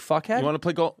bowling, you fuckhead. You want to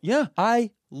play golf? Yeah.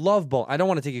 I love bowling. I don't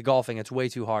want to take you golfing. It's way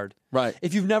too hard. Right.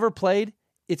 If you've never played,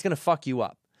 it's going to fuck you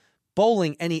up.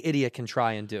 Bowling, any idiot can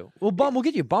try and do. We'll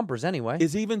get you bumpers anyway.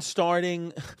 Is even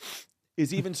starting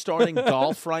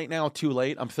golf right now too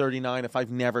late? I'm 39. If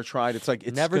I've never tried, it's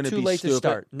never going to too be late stupid. to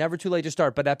start. Never too late to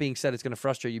start. But that being said, it's going to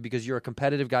frustrate you because you're a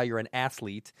competitive guy. You're an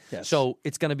athlete. Yes. So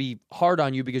it's going to be hard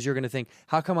on you because you're going to think,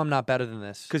 how come I'm not better than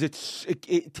this? Because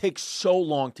it takes so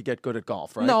long to get good at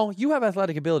golf, right? No, you have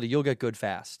athletic ability. You'll get good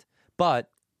fast.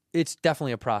 But it's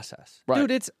definitely a process. Right.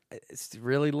 Dude, it's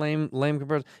really lame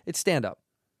comparison. It's stand-up.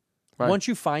 Right. Once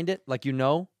you find it, like and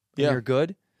Yeah. you're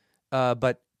good.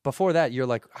 But before that, you're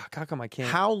like, how come I can't?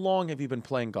 How long have you been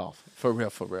playing golf? For real,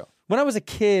 for real. When I was a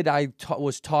kid, I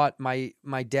was taught, my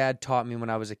dad taught me when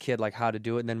I was a kid, like how to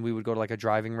do it. And then we would go to like a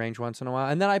driving range once in a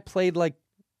while. And then I played like,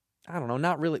 I don't know,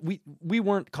 not really. We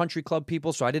weren't country club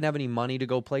people, so I didn't have any money to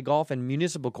go play golf. And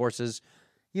municipal courses,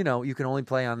 you can only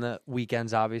play on the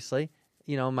weekends, obviously.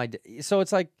 So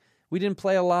it's like we didn't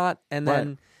play a lot. And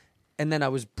then I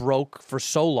was broke for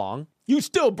so long. You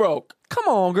still broke. Come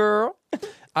on, girl.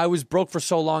 I was broke for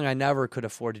so long, I never could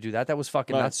afford to do that. That was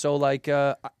fucking nuts. So, like,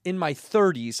 in my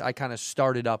 30s, I kind of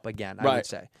started up again, I would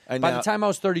say. And By now- the time I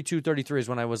was 32, 33 is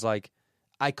when I was like,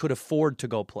 I could afford to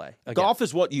go play again. Golf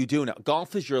is what you do now.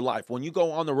 Golf is your life. When you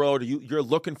go on the road, you're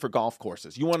looking for golf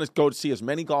courses. You want to go to see as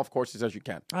many golf courses as you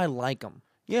can. I like them.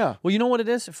 Yeah. Well, you know what it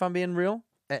is, if I'm being real?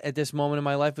 At this moment in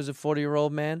my life as a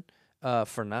 40-year-old man,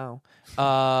 for now,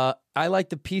 I like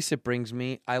the peace it brings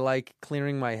me. I like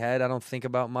clearing my head. I don't think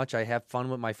about much. I have fun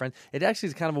with my friends. It actually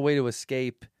is kind of a way to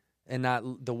escape and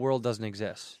not the world doesn't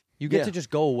exist. You get to just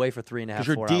go away for 3.5 hours. Because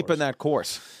you're deep in that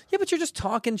course. Yeah, but you're just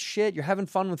talking shit. You're having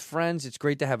fun with friends. It's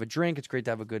great to have a drink. It's great to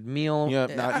have a good meal. Yeah,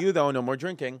 not you, though. No more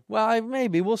drinking. Well,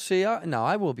 maybe. We'll see. No,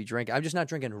 I will be drinking. I'm just not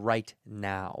drinking right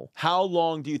now. How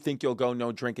long do you think you'll go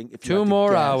no drinking? If you 2 had to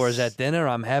more guess? hours at dinner.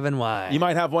 I'm having wine. You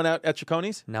might have one out at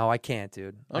Cicconi's? No, I can't,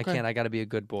 dude. I Okay. can't. I got to be a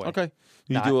good boy. Okay.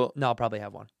 No, I'll probably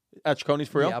have one. At Cicconi's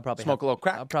for real? Yeah, I'll probably Smoke have, a little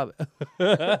crack? I'll probably.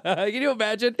 Can you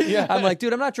imagine? Yeah. I'm like,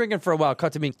 dude, I'm not drinking for a while.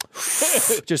 Cut to me,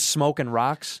 just smoking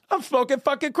rocks. I'm smoking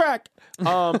fucking crack.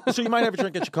 So you might have a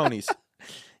drink at Cicconi's.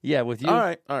 Yeah, with you. All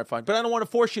right, fine. But I don't want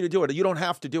to force you to do it. You don't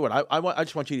have to do it. I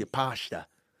just want you to eat pasta.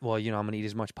 Well, I'm going to eat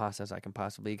as much pasta as I can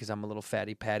possibly because I'm a little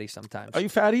fatty patty sometimes. Are you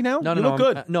fatty now? No, you no, look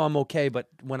good. No, I'm okay. But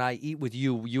when I eat with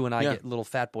you and I get little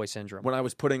fat boy syndrome. When I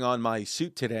was putting on my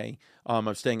suit today,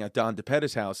 I'm staying at Don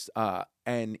DePetta's house,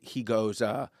 and he goes,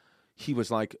 he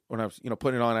was like, when I was,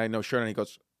 putting it on, I had no shirt, and he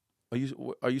goes,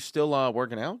 "Are you still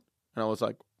working out?" And I was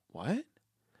like, "What?"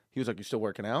 He was like, "You still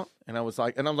working out?" And I was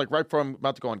like, right before I'm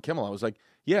about to go on Kimmel, I was like,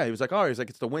 "Yeah." He was like, "Oh," he's like,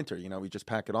 "It's the winter, we just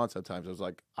pack it on sometimes." I was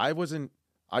like,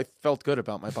 I felt good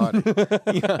about my body.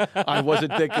 Yeah, I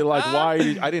wasn't thinking like,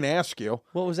 why? I didn't ask you.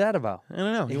 What was that about? I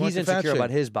don't know. He's insecure about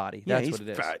his body. Yeah, That's he's what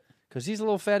it is. fat. Because he's a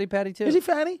little fatty patty too. Is he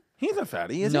fatty? He's not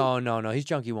fatty, is he? No. He's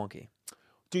junky wonky.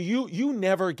 Do you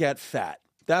never get fat?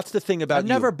 That's the thing about I've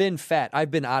never been fat.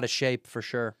 I've been out of shape for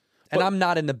sure. And I'm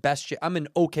not in the best shape. I'm in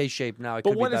okay shape now.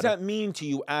 But what does that mean to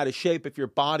you, out of shape, if your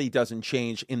body doesn't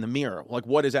change in the mirror? Like,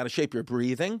 what is out of shape? You're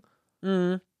breathing?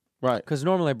 Right. Because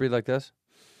normally I breathe like this.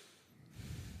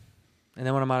 And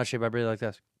then when I'm out of shape, I breathe like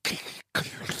this.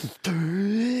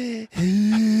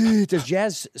 Does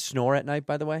Jazz snore at night,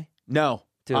 by the way? No.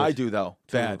 Dude. I do, though.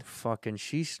 Bad. Dude, fucking,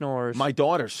 she snores. My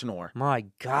daughter snore. My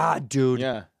God, dude.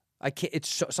 Yeah. I can't.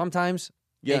 It's sometimes.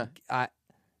 Yeah.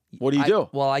 What do you do?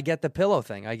 Well, I get the pillow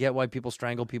thing. I get why people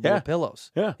strangle people with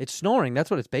pillows. Yeah. It's snoring. That's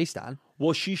what it's based on.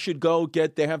 Well, she should go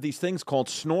they have these things called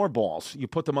snore balls. You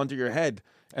put them under your head,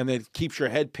 and it keeps your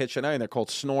head pitched at night, and they're called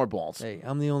snore balls. Hey,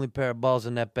 I'm the only pair of balls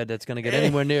in that bed that's going to get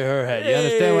anywhere near her head. You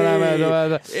understand what I'm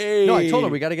at? No, I told her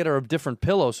we got to get her a different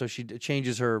pillow so she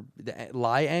changes her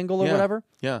lie angle or whatever.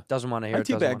 Yeah. Doesn't want to hear I it.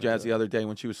 Doesn't teabagged wanna do Jazz it. the other day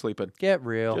when she was sleeping. Get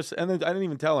real. And then I didn't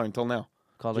even tell her until now.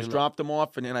 Just it dropped them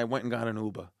off, and then I went and got an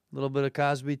Uber. a little bit of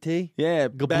Cosby tea. Yeah,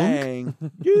 Gablunk. bang.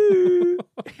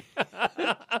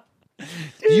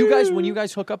 Do you guys, when you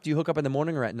guys hook up, do you hook up in the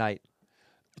morning or at night?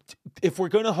 If we're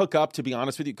going to hook up, to be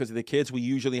honest with you, because of the kids, we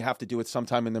usually have to do it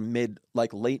sometime in the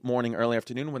late morning, early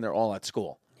afternoon when they're all at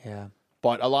school. Yeah.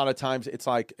 But a lot of times it's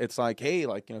like, hey,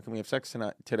 can we have sex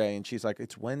today? And she's like,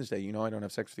 it's Wednesday. I don't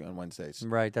have sex with you on Wednesdays.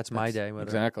 Right. That's my day. With her.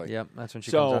 Exactly. Yep. That's when she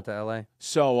comes out to L.A.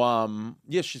 So,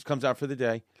 yeah, she comes out for the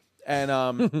day.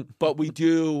 And but we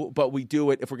do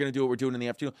it. If we're going to do it, we're doing it in the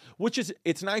afternoon,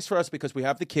 it's nice for us because we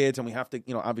have the kids and we have to,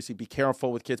 obviously be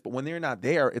careful with kids. But when they're not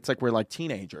there, it's like we're like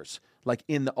teenagers, like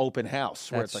in the open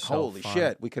house where That's it's like, so holy fun.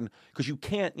 shit, we can, because you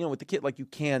can't, with the kid, like you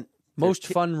can't Most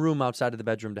fun room outside of the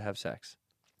bedroom to have sex.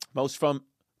 Most from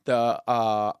the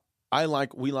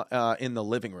in the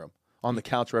living room on the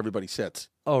couch where everybody sits.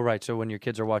 Oh, right. So when your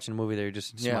kids are watching a movie, they're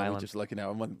just smiling. We're just looking at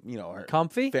them. When our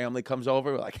Comfy? family comes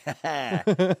over, we're like,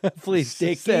 please,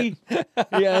 sticky.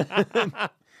 Yeah.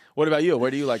 What about you?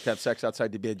 Where do you like to have sex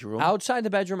outside the bedroom? Outside the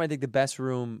bedroom, I think the best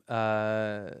room.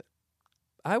 I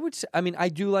would say. I mean, I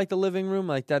do like the living room.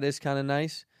 Like that is kind of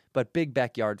nice. But big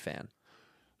backyard fan.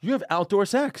 You have outdoor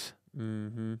sex.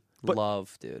 Mm-hmm. But,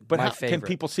 love, dude. But my can favorite.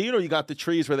 people see it, or you got the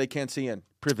trees where they can't see in?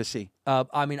 Privacy.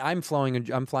 I mean, I'm flying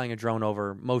a drone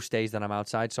over most days that I'm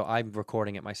outside, so I'm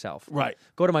recording it myself. Right.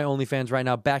 Go to my OnlyFans right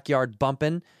now, Backyard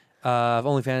Bumpin'.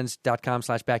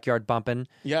 OnlyFans.com/backyardbumpin'.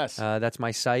 Yes. That's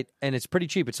my site, and it's pretty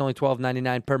cheap. It's only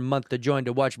 $12.99 per month to join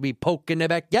to watch me poke in the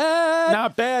backyard.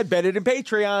 Not bad. Better than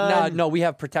Patreon. No, we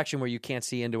have protection where you can't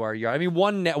see into our yard. I mean,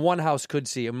 one house could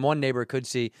see, and one neighbor could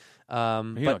see.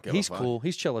 But he's cool.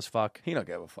 He's chill as fuck. He don't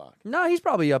give a fuck. No, he's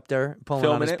probably up there pulling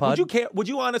Filming on his it. pud. Would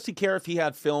you honestly care if he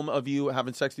had film of you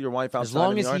having sex with your wife outside? As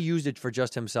long in the as yard? he used it for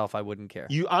just himself, I wouldn't care.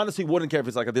 You honestly wouldn't care if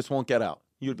it's like, this won't get out.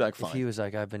 You'd be like, fine. If he was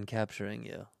like, I've been capturing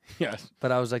you. Yes.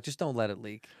 But I was like, just don't let it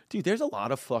leak. Dude, there's a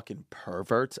lot of fucking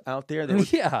perverts out there.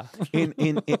 That Yeah.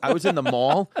 I was in the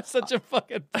mall. That's such a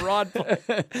fucking broad point.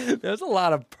 There's a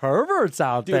lot of perverts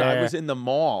out Dude, there. I was in the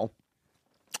mall.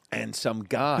 And some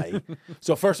guy.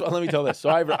 So first of all, let me tell this. So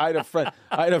I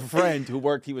had a friend who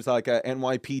worked. He was like a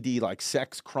NYPD like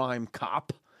sex crime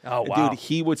cop. Oh wow, dude.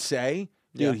 He would say,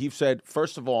 he said,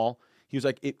 first of all, he was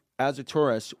like, as a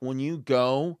tourist, when you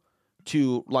go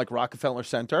to like Rockefeller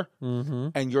Center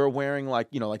and you're wearing like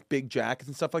big jackets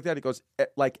and stuff like that, he goes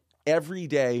like every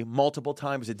day, multiple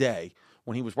times a day.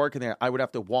 When he was working there, I would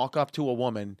have to walk up to a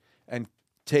woman and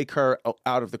take her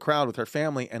out of the crowd with her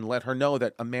family and let her know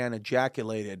that a man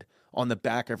ejaculated on the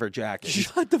back of her jacket.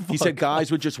 Shut the fuck He said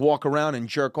guys would just walk around and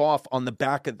jerk off on the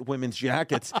back of women's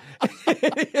jackets.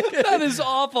 That is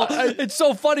awful. It's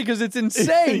so funny because it's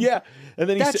insane. Yeah. And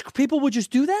then people would just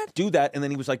do that? Do that. And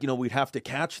then he was like, we'd have to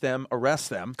catch them, arrest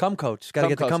them. Cum coats. Got to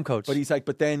get the cum coats. But he's like,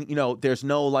 but then, there's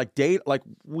no like date. Like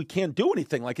we can't do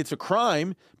anything. Like it's a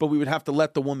crime, but we would have to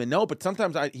let the woman know. But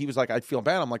sometimes he was like, I'd feel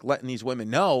bad. I'm like letting these women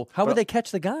know. How would they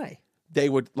catch the guy? They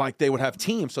would have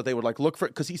teams. So they would like look for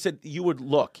it. Because he said, you would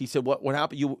look. He said, what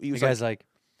happened? He was the guy's like,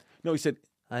 no, he said,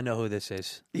 I know who this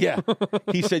is. Yeah.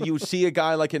 He said you would see a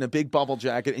guy like in a big bubble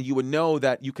jacket and you would know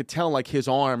that you could tell like his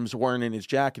arms weren't in his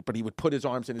jacket, but he would put his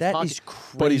arms in his pocket. That is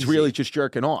crazy. But he's really just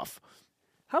jerking off.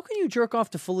 How can you jerk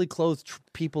off to fully clothed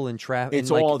people in traffic? It's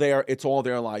all there. It's all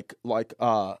there like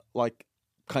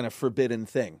kind of forbidden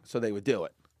thing. So they would do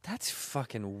it. That's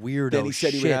fucking weirdo. Then he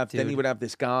said shit, he would have. dude. Then he would have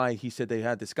this guy. He said they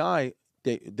had this guy.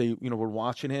 They were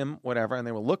watching him, whatever, and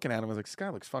they were looking at him. I was like, this guy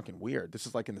looks fucking weird. This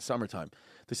is like in the summertime.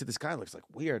 They said this guy looks like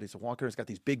weird. He's a walker. He's got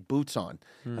these big boots on,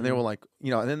 and they were like,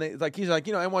 and then he's like,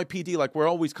 NYPD, like we're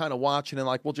always kind of watching and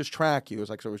like we'll just track you. It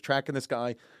was like so I was tracking this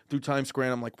guy through Times Square.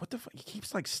 And I'm like, what the fuck? He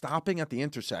keeps like stopping at the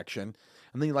intersection,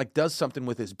 and then he like does something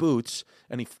with his boots,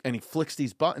 and he flicks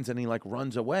these buttons, and he like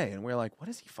runs away, and we're like, what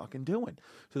is he fucking doing?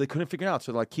 So they couldn't figure it out.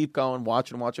 So like keep going,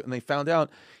 watch it, and they found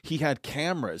out he had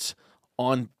cameras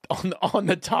on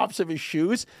the tops of his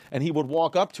shoes, and he would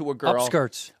walk up to a girl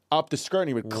up the skirt, and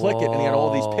he would click it, and he had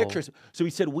all these pictures. So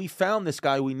he said, we found this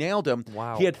guy, we nailed him.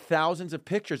 Wow. He had thousands of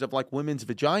pictures of like women's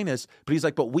vaginas, but he's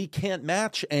like, but we can't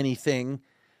match anything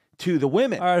to the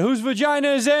women. All right, whose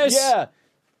vagina is this? Yeah,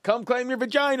 come claim your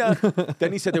vagina.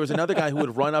 Then he said there was another guy who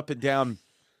would run up and down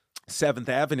 7th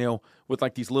Avenue with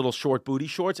like these little short booty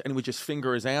shorts, and he would just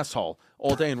finger his asshole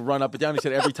all day and run up and down. He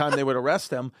said every time they would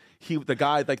arrest him, the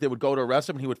guy, like they would go to arrest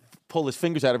him, and he would pull his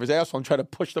fingers out of his asshole and try to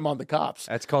push them on the cops.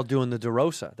 That's called doing the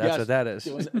DeRosa. That's what that is.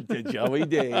 The Joey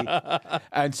D.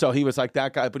 And so he was like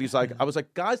that guy, but he's like, I was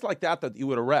like, guys like that you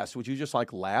would arrest, would you just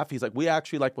like laugh? He's like, we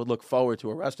actually like would look forward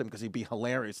to arrest him because he'd be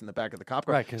hilarious in the back of the cop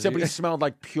car. Right, he said, but he smelled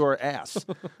like pure ass.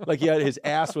 Like his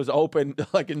ass was open,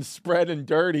 like and spread and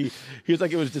dirty. He was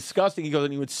like, it was disgusting. He goes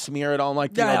and he would smear it on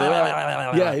like,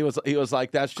 yeah, he was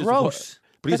like, that's just gross.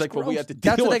 But he's That's like, well, we have to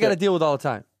deal That's what with they got to it deal with all the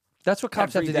time. That's what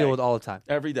cops every have to deal day. with all the time.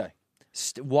 Every day.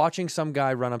 Watching some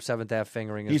guy run up 7th Ave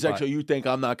fingering his He's like, butt. so you think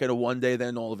I'm not going to one day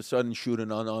then all of a sudden shoot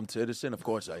an unarmed citizen? Of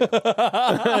course I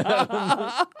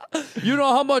am. You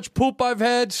know how much poop I've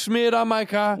had smeared on my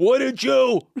car? Wouldn't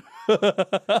you?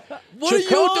 Wouldn't you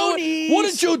do it?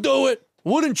 Wouldn't you do it?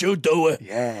 Wouldn't you do it?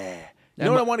 Yeah. You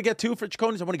know what I want to get too for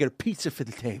Chaconi's? I want to get a pizza for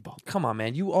the table. Come on,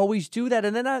 man. You always do that.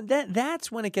 And then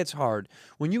that's when it gets hard.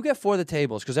 When you get for the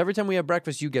tables. Because every time we have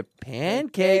breakfast, you get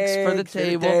pancakes for the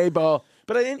table.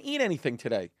 But I didn't eat anything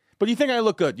today. But you think I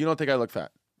look good. You don't think I look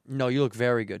fat. No, you look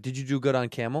very good. Did you do good on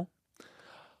Camel?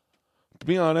 To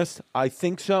be honest, I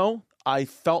think so. I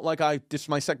felt like this is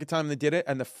my second time they did it,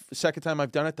 and the second time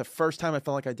I've done it, the first time I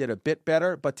felt like I did a bit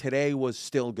better, but today was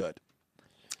still good.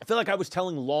 I feel like I was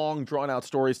telling long, drawn-out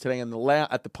stories today, and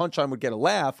at the punchline would get a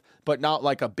laugh, but not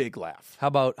like a big laugh. How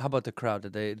about the crowd?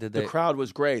 Did they? The crowd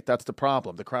was great. That's the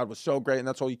problem. The crowd was so great, and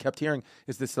that's all you kept hearing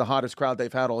is this is the hottest crowd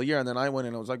they've had all year. And then I went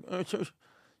in and I was like,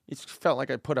 it felt like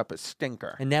I put up a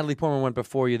stinker. And Natalie Portman went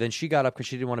before you. Then she got up because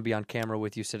she didn't want to be on camera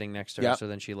with you sitting next to her. Yep. So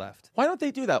then she left. Why don't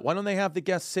they do that? Why don't they have the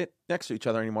guests sit next to each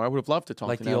other anymore? I would have loved to talk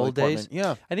Like to the Natalie old Portman. days?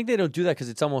 Yeah. I think they don't do that because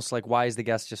it's almost like, why is the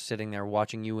guest just sitting there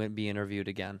watching you be interviewed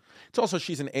again? It's also,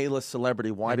 she's an A-list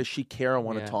celebrity. Why does she care or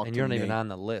want to talk to me? And you're not even on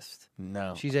the list.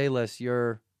 No. She's A-list.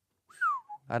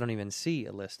 I don't even see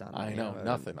a list on there. I know,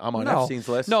 nothing. I'm on Epstein's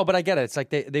list. No, but I get it. It's like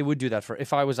they would do that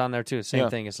if I was on there too. Same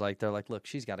thing. It's like they're like, look,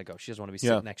 she's got to go. She doesn't want to be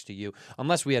sitting next to you.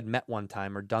 Unless we had met one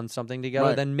time or done something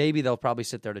together, then maybe they'll probably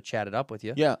sit there to chat it up with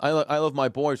you. Yeah, I love my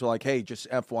boys. Are like, hey, just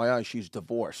FYI, she's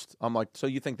divorced. I'm like, so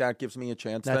you think that gives me a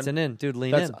chance? That's then? an in, dude.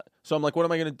 Lean in. So I'm like, what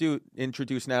am I going to do?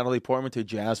 Introduce Natalie Portman to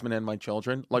Jasmine and my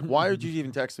children? Like, why did you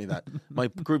even text me that? My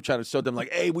group chat is so dumb.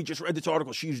 Like, hey, we just read this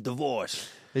article. She's divorced.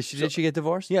 Did she get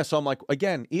divorced? Yeah. So I'm like,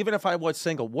 again, even if I was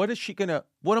single, what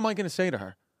am I going to say to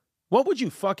her? What would you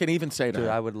fucking even say to her?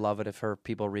 Dude, I would love it if her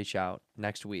people reach out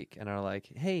next week and are like,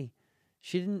 hey,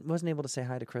 she wasn't able to say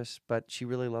hi to Chris, but she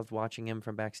really loved watching him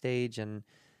from backstage and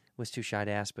was too shy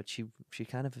to ask, but she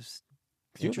kind of was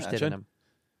interested in him.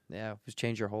 Yeah, just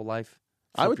change your whole life.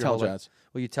 I would tell Jazz.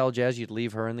 Well, you tell Jazz you'd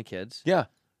leave her and the kids. Yeah.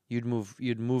 You'd move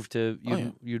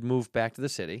back to the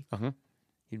city. Uh-huh.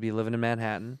 You'd be living in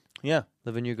Manhattan. Yeah.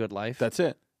 Living your good life. That's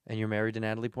it. And you're married to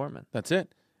Natalie Portman. That's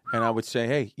it. And I would say,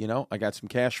 hey, I got some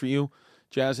cash for you,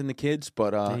 Jazz and the kids,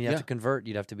 but and you have to convert.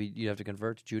 You'd have to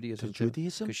convert to Judaism.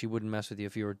 Judaism? Because she wouldn't mess with you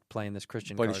if you were playing this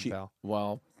Christian but card, pal.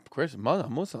 Well, Chris, I'm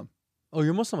Muslim. Oh,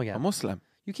 you're Muslim again? I'm Muslim.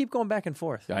 You keep going back and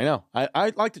forth. Yeah, I know.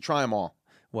 I'd like to try them all.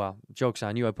 Well, joke's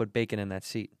on you. I put bacon in that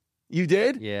seat. You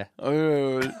did? Yeah.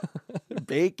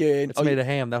 Bacon. It's made of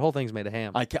ham. That whole thing's made of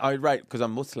ham. Right, because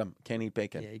I'm Muslim. Can't eat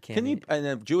bacon. Yeah, you can't eat. And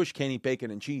then Jewish can't eat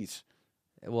bacon and cheese.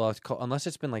 Well, it's unless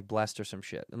it's been like blessed or some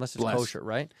shit. Unless it's Blessed. kosher,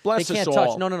 right? Bless they can't us touch.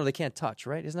 all. No, they can't touch,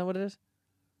 right? Isn't that what it is?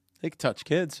 They can touch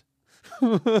kids.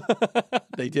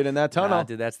 They did in that tunnel. Nah,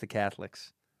 dude, that's the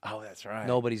Catholics. Oh, that's right.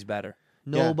 Nobody's better.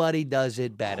 Nobody does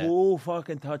it better. Who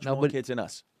fucking touch more kids than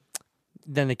us?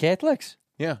 Than the Catholics?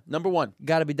 Yeah, number one.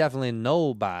 Got to be definitely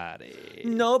nobody.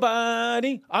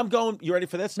 Nobody. I'm going. You ready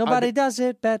for this? Nobody does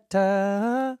it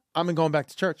better. I'm going back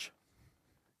to church.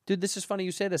 Dude, this is funny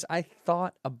you say this. I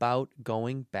thought about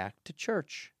going back to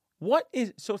church.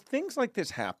 So things like this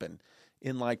happen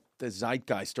in like the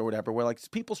zeitgeist or whatever, where like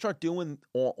people start doing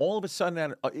all of a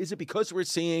sudden. Is it because we're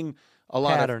seeing a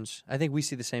lot patterns? I think we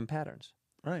see the same patterns.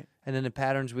 Right. And then the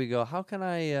patterns we go, how can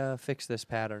I fix this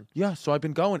pattern? Yeah, so I've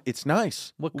been going. It's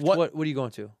nice. What are you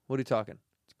going to? What are you talking?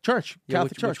 Church.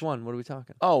 Catholic church. Which one? What are we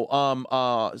talking?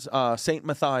 St.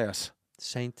 Matthias.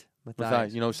 Saint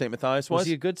Matthias. You know who St. Matthias was? Was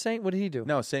he a good saint? What did he do?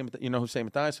 No, you know who St.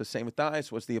 Matthias was? St.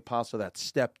 Matthias was the apostle that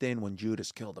stepped in when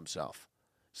Judas killed himself.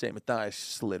 St. Matthias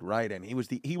slid right in. He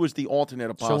was the alternate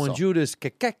apostle. So when Judas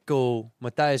kekeko,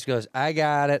 Matthias goes, I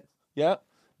got it. Yeah.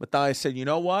 Matthias said, you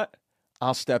know what?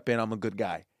 I'll step in. I'm a good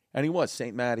guy. And he was.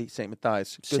 St. Matthias, good man.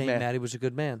 St. Matty was a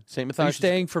good man. St. Matthias. Are you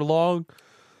staying for long?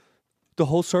 The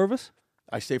whole service?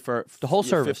 I stay for the whole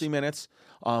service. 50 minutes.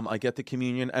 I get the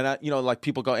communion. And, like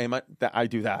people go, hey, I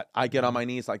do that. I get on my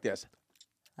knees like this.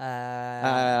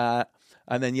 And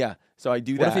then, yeah. So I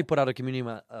do that. What if he put out a communion?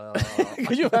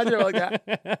 Could you imagine like that?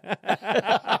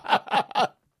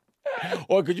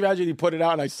 Or could you imagine he put it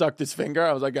out and I sucked his finger?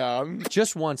 I was like,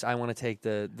 Just once, I want to take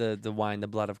the wine, the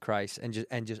blood of Christ, and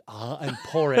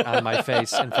pour it on my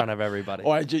face in front of everybody.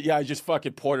 Or I just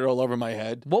fucking poured it all over my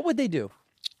head. What would they do?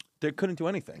 They couldn't do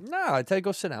anything. No, I tell you,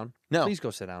 go sit down. No, please go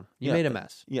sit down. You made a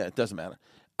mess. Yeah, it doesn't matter.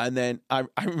 And then I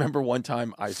remember one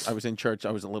time I was in church.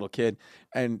 I was a little kid,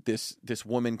 and this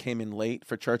woman came in late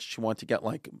for church. She wanted to get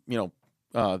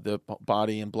the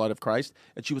body and blood of Christ,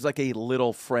 and she was like a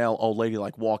little frail old lady,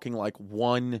 like walking like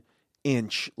 1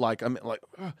 inch,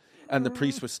 and the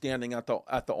priest was standing at the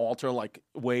altar like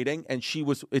waiting, and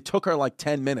it took her like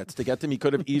 10 minutes to get to him. He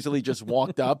could have easily just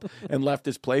walked up and left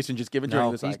his place and just given to her. He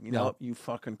was like, you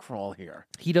fucking crawl here.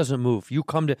 He doesn't move. You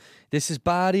come to this is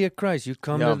body of Christ. You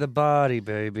come to the body,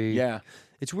 baby. Yeah.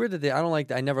 It's weird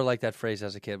that I never liked that phrase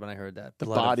as a kid when I heard that. The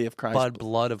body of Christ.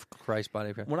 Blood of Christ, body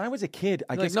of Christ. When I was a kid,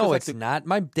 I guess... No, it's not.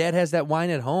 My dad has that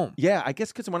wine at home. Yeah, I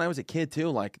guess because when I was a kid, too,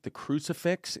 like the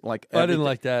crucifix... I didn't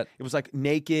like that. It was like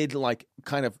naked, like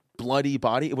kind of bloody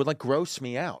body, it would like gross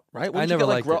me out, right? I never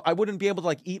liked it. I wouldn't be able to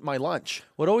like eat my lunch.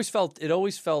 It always felt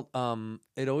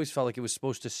like it was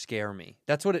supposed to scare me.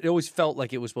 That's what it always felt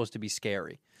like. It was supposed to be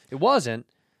scary. It wasn't,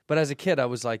 but as a kid, I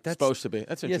was like, "That's supposed to be."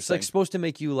 That's interesting. Yeah, it's like supposed to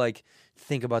make you like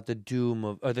think about the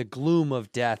the gloom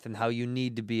of death and how you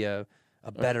need to be a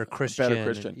better Christian. Better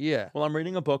Christian. Yeah. Well, I'm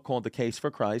reading a book called The Case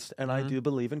for Christ, and I do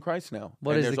believe in Christ now.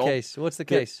 What And is the there's case? What's the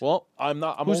case? Well, I'm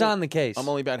not. Who's on the case? I'm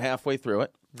only about halfway through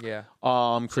it. Yeah.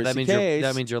 Chrissy So that means Case.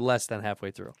 that means you're less than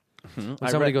halfway through. When I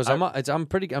somebody read- goes,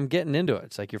 I- I'm getting into it.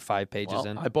 It's like you're 5 pages Well,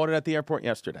 in. I bought it at the airport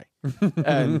yesterday,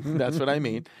 and that's what I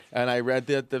mean. And I read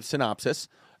the synopsis,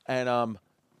 and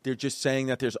they're just saying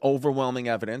that there's overwhelming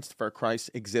evidence for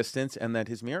Christ's existence and that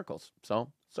his miracles.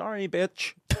 So sorry,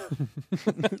 bitch.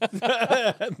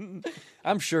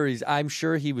 I'm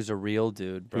sure he was a real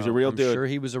dude, bro. He was a real dude. I'm sure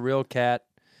he was a real cat.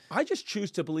 I just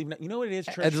choose to believe. You know what it is?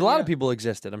 There's a lot of people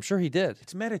existed. I'm sure he did.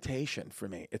 It's meditation for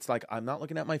me. It's like I'm not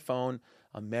looking at my phone.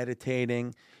 I'm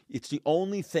meditating. It's the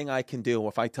only thing I can do.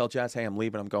 If I tell Jazz, "Hey, I'm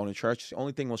leaving. I'm going to church," it's the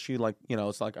only thing. Well, she like,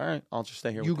 it's like, all right, I'll just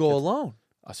stay here. You with the go kids. alone.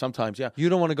 Sometimes, yeah. You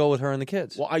don't want to go with her and the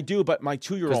kids. Well, I do, but my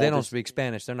 2-year-old Because they don't speak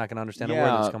Spanish. They're not going to understand a word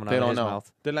that's coming out of his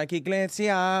mouth. They're like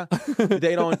Iglesia.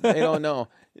 They don't know.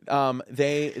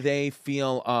 They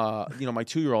feel my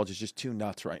 2-year-old is just too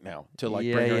nuts right now to like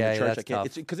bring her into church. That's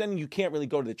tough. Because then you can't really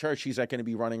go to the church. She's like going to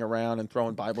be running around and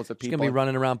throwing Bibles at people. She's going to be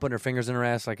running around putting her fingers in her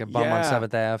ass like a bum on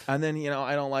 7th Ave. And then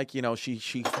I don't like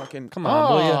she fucking Come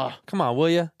on, will you? Come on, will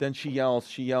you? Then she yells,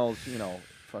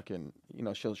 fucking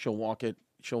she'll walk it.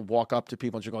 She'll walk up to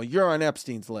people and she'll go, "You're on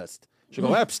Epstein's list." She'll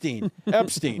go, "Epstein,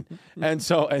 Epstein," and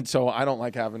so I don't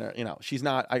like having her. She's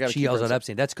not. I got. She yells at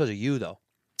Epstein. That's because of you, though.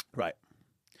 Right.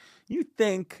 You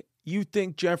think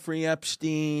Jeffrey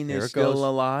Epstein Here is it still goes.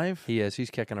 alive? He is. He's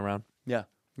kicking around. Yeah.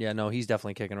 Yeah, no, he's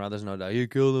definitely kicking around. There's no doubt. He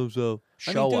killed himself.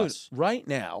 Show dude, us. right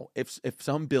now. If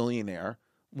some billionaire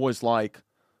was like,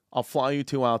 "I'll fly you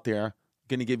two out there.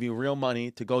 Going to give you real money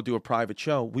to go do a private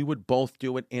show," we would both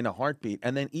do it in a heartbeat.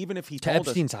 And then even if he To told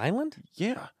Epstein's us, Island?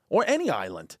 yeah, or any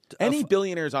island, any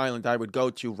billionaire's island, I would go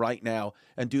to right now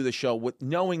and do the show with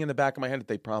knowing in the back of my head that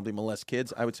they probably molest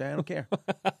kids. I would say I don't care.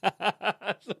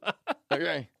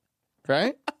 Okay,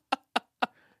 right?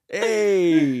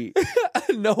 Hey,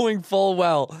 Knowing full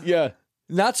well. yeah.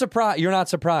 Not surprised. You're not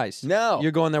surprised. No.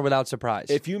 You're going there without surprise.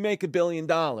 If you make $1 billion,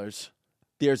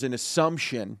 there's an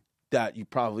assumption that you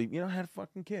probably had a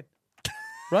fucking kid,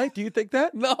 right? Do you think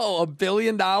that? no, $1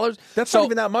 billion? That's So- not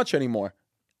even that much anymore.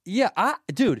 Yeah,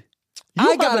 dude,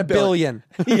 You I got have a billion.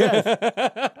 Yes.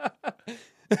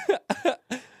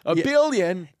 A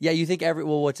billion? Yeah, you think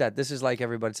what's that? This is like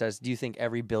everybody says, do you think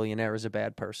every billionaire is a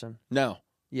bad person? No.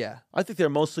 Yeah. I think they're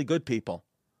mostly good people.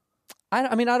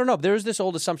 I mean, I don't know. There's this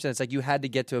old assumption. It's like you had to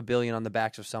get to $1 billion on the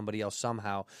backs of somebody else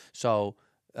somehow. So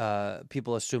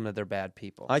people assume that they're bad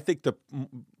people. I think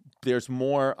there's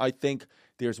more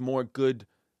good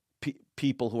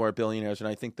people who are billionaires, and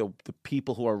I think the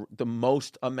people who are the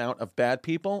most amount of bad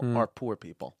people are poor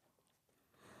people.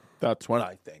 That's what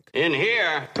I think. In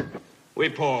here, we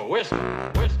pour whiskey,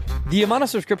 whiskey. The amount of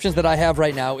subscriptions that I have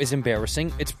right now is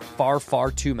embarrassing. It's far,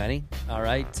 far too many. All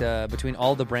right. Between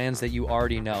all the brands that you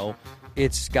already know,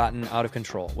 it's gotten out of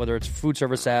control. Whether it's food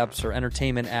service apps or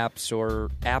entertainment apps or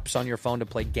apps on your phone to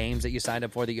play games that you signed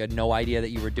up for that you had no idea that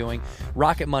you were doing,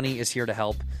 Rocket Money is here to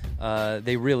help.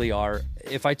 They really are.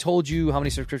 If I told you how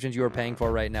many subscriptions you were paying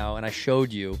for right now and I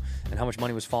showed you and how much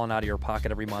money was falling out of your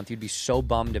pocket every month, you'd be so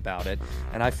bummed about it.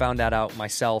 And I found that out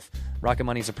myself. Rocket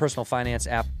Money is a personal finance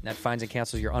app that finds and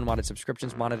cancels your unwanted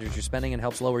subscriptions, monitors your spending, and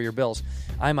helps lower your bills.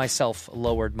 I myself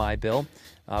lowered my bill.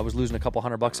 I was losing a couple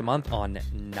 $100 a month on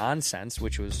nonsense,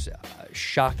 which was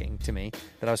shocking to me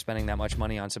that I was spending that much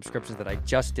money on subscriptions that I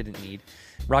just didn't need.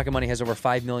 Rocket Money has over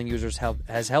 5 million users,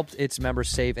 has helped its members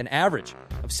save an average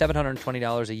of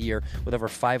 $720 a year with over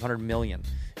 500 million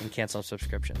in canceled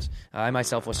subscriptions. I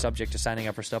myself was subject to signing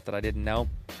up for stuff that I didn't know.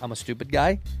 I'm a stupid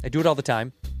guy. I do it all the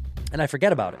time, and I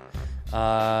forget about it.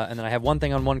 And then I have one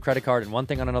thing on one credit card and one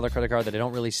thing on another credit card that I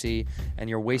don't really see, and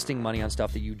you're wasting money on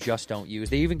stuff that you just don't use.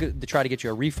 They even try to get you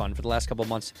a refund for the last couple of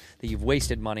months that you've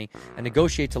wasted money and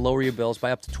negotiate to lower your bills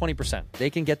by up to 20%. They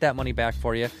can get that money back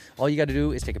for you. All you got to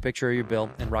do is take a picture of your bill,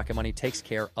 and Rocket Money takes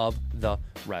care of the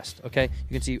rest. Okay,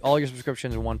 you can see all your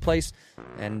subscriptions in one place,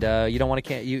 and you don't want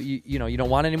to you don't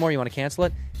want it anymore. You want to cancel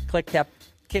it? Click tap,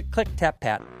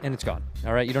 pat, and it's gone.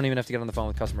 All right? You don't even have to get on the phone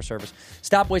with customer service.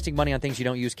 Stop wasting money on things you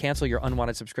don't use. Cancel your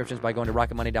unwanted subscriptions by going to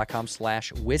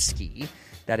rocketmoney.com/whiskey.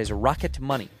 That is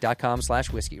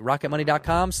rocketmoney.com/whiskey.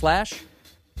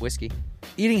 rocketmoney.com/whiskey.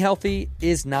 Eating healthy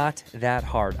is not that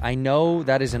hard. I know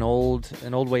that is an old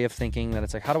way of thinking, that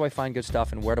it's like, how do I find good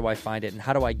stuff and where do I find it and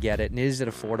how do I get it and is it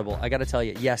affordable? I got to tell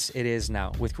you, yes, it is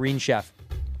now with Green Chef.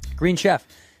 Green Chef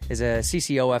is a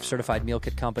CCOF certified meal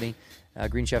kit company.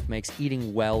 Green Chef makes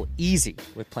eating well easy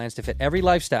with plans to fit every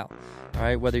lifestyle. All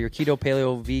right, whether you're keto,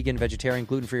 paleo, vegan, vegetarian,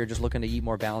 gluten-free, or just looking to eat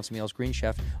more balanced meals, Green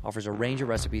Chef offers a range of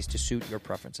recipes to suit your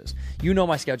preferences. You know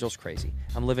my schedule's crazy.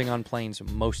 I'm living on planes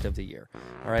most of the year.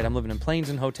 All right, I'm living in planes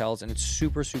and hotels, and it's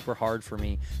super, super hard for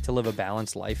me to live a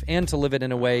balanced life and to live it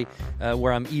in a way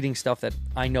where I'm eating stuff that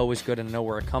I know is good and know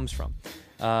where it comes from.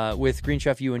 With Green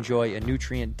Chef, you enjoy a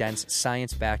nutrient-dense,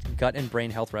 science-backed gut and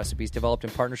brain health recipes developed in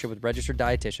partnership with registered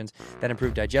dietitians that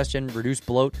improve digestion, reduce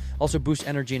bloat, also boost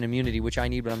energy and immunity, which I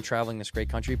need when I'm traveling this great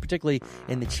country, particularly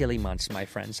in the chilly months, my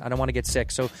friends. I don't want to get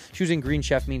sick, so choosing Green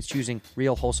Chef means choosing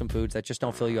real, wholesome foods that just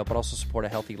don't fill you up, but also support a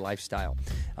healthy lifestyle.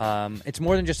 It's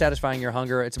more than just satisfying your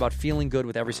hunger. It's about feeling good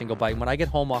with every single bite. When I get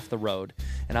home off the road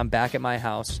and I'm back at my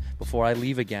house before I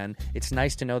leave again, it's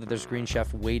nice to know that there's Green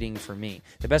Chef waiting for me.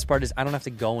 The best part is I don't have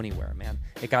to go anywhere, man.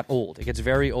 It got old. It gets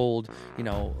very old,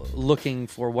 looking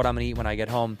for what I'm going to eat when I get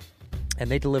home. And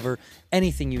they deliver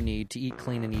anything you need to eat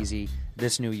clean and easy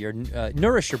this new year.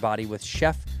 Nourish your body with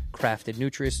chef-crafted,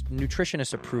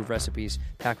 nutritionist-approved recipes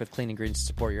packed with clean ingredients to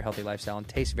support your healthy lifestyle and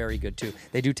taste very good, too.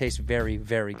 They do taste very,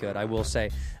 very good, I will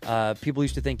say. People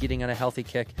used to think eating on a healthy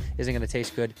kick isn't going to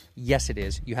taste good. Yes, it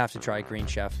is. You have to try Green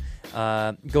Chef.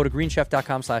 Go to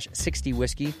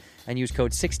greenchef.com/60whiskey and use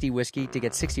code 60whiskey to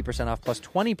get 60% off plus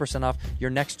 20% off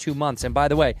your next 2 months. And by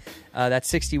the way, that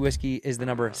 60whiskey is the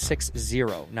number 60,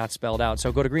 not spelled out.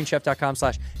 So go to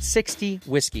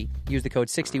greenchef.com/60whiskey. Use the code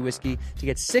 60whiskey to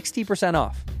get 60%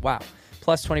 off. Wow.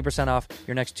 Plus 20% off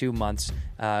your next 2 months.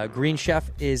 Green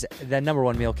Chef is the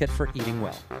 #1 meal kit for eating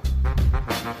well.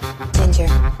 Ginger.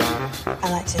 I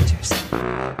like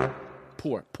gingers.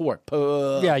 Poor.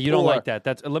 Yeah, you don't poor. like that.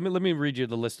 That's let me read you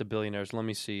the list of billionaires. Let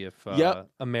me see if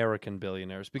American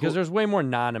billionaires, because there's way more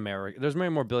non-American. There's way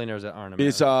more billionaires that aren't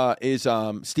American. Is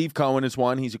Steve Cohen is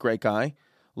one? He's a great guy.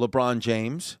 LeBron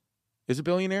James is a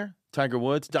billionaire. Tiger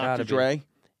Woods, Dr. Dre,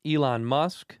 Elon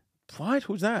Musk. What?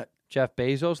 Who's that? Jeff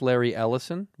Bezos, Larry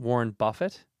Ellison, Warren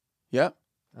Buffett. Yep.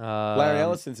 Larry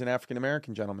Ellison's an African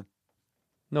American gentleman.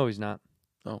 No, he's not.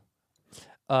 Oh.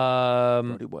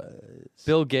 Thought he was.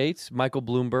 Bill Gates, Michael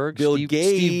Bloomberg, Gates.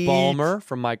 Steve Ballmer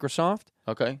from Microsoft.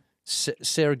 Okay.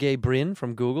 Sergey Brin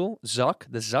from Google. Zuck,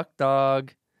 the Zuck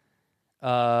dog.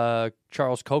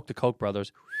 Charles Koch, the Koch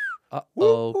brothers.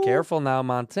 Uh-oh. Careful now,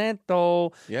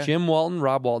 Monsanto. Yeah. Jim Walton,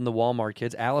 Rob Walton, the Walmart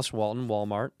kids. Alice Walton,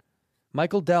 Walmart.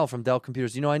 Michael Dell from Dell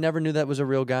Computers. I never knew that was a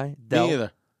real guy. Dell. Me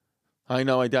either. I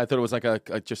know. I thought it was like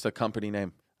just a company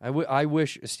name. I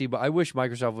wish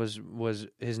Microsoft was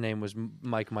his name was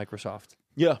Mike Microsoft.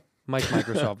 Yeah. Mike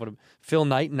Microsoft. Phil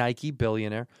Knight, Nike,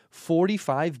 billionaire.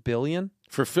 $45 billion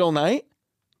For Phil Knight?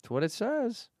 That's what it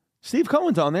says. Steve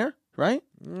Cohen's on there, right?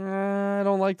 I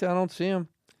don't like that. I don't see him.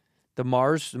 The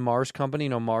Mars company,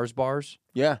 Mars bars.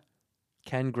 Yeah.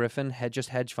 Ken Griffin, just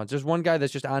hedge funds. There's one guy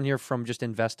that's just on here from just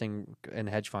investing in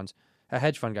hedge funds. A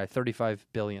hedge fund guy, $35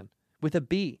 billion with a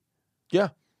B. Yeah.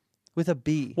 With a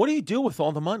B. What do you do with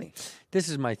all the money? This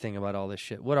is my thing about all this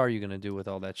shit. What are you going to do with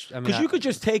all that shit? Because you could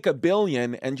just take $1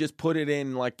 billion and just put it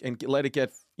in and let it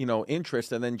get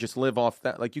interest and then just live off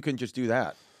that. Like you can just do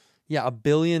that. Yeah, $1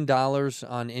 billion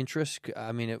on interest.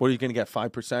 I mean, what are you going to get,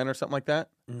 5% or something like that?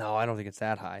 No, I don't think it's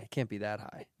that high. It can't be that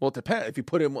high. Well, it depends. If you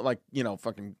put it in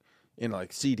fucking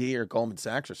CD or Goldman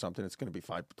Sachs or something, it's going to be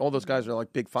 5. All those guys are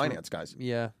like big finance guys.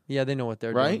 Yeah, they know what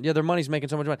they're right? doing. Yeah, their money's making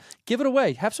so much money. Give it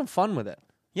away. Have some fun with it.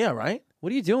 Yeah, right?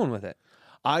 What are you doing with it?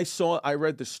 I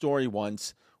read the story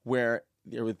once where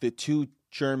there were the two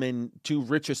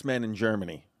richest men in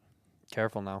Germany.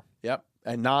 Careful now. Yep.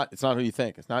 And it's not who you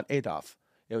think. It's not Adolf.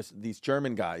 It was these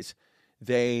German guys.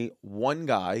 One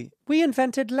guy. We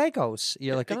invented Legos.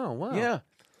 You're like, oh, wow. Yeah.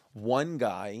 One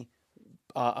guy,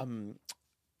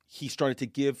 he started to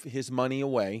give his money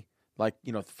away, like,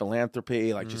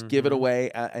 philanthropy, like just give it away.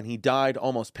 And he died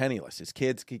almost penniless. He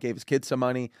gave his kids some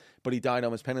money, but he died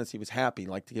almost penniless. He was happy,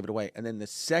 like to give it away. And then the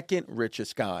second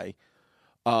richest guy,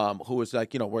 who was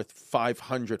like, worth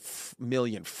 500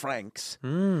 million francs,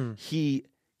 he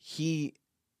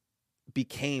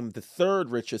became the third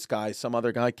richest guy. Some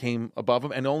other guy came above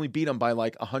him and only beat him by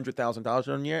like $100,000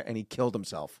 in a year, and he killed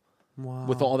himself. Wow.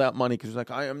 With all that money, because he's like,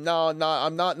 I'm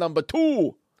not number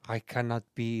 2. I cannot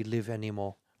live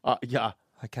anymore. Yeah.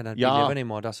 I cannot live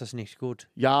anymore. Das ist nicht gut.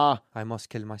 Ja. I must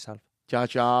kill myself.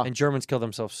 Cha-cha. And Germans kill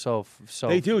themselves so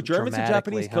They do. Germans and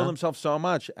Japanese kill huh? themselves so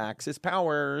much. Axis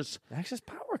powers. Axis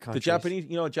power The countries. Japanese,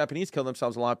 Japanese kill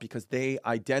themselves a lot because their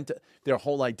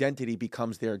whole identity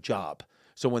becomes their job.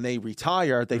 So when they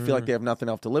retire, they feel like they have nothing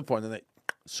else to live for, and then they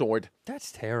sword.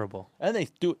 That's terrible. And they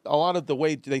do a lot of the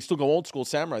way they still go old school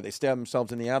samurai. They stab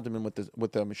themselves in the abdomen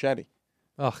with the machete.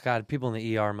 Oh God, people in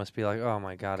the ER must be like, oh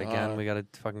my God, again, we got to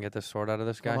fucking get this sword out of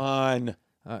this guy. Come on.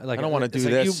 Like, I don't wanna it's do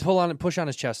like this. You push on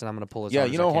his chest, and I'm going to pull his. Yeah,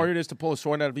 hard you as know I how can. hard it is to pull a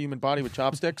sword out of a human body with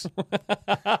chopsticks?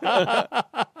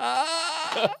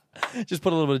 Just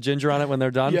put a little bit of ginger on it when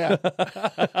they're done. Yeah.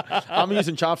 I'm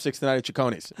using chopsticks tonight at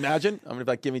Chiconi's. Imagine. I'm going to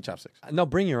be like, give me chopsticks. No,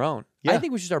 bring your own. Yeah. I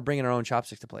think we should start bringing our own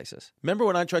chopsticks to places. Remember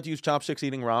when I tried to use chopsticks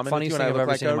eating ramen? Funniest with you, thing and I've I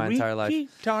ever looked seen in my entire life.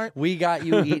 retard? We got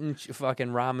you eating fucking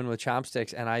ramen with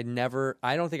chopsticks, and I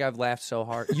don't think I've laughed so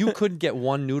hard. You couldn't get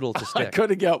one noodle to I stick.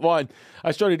 couldn't get one.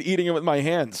 I started eating it with my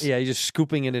hands. Yeah, you're just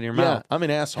scooping it in your Yeah, mouth. I'm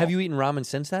an asshole. Have you eaten ramen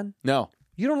since then? No.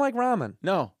 You don't like ramen?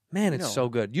 No. Man, it's No. so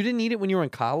good. You didn't eat it when you were in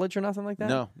college or nothing like that?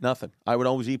 No, nothing. I would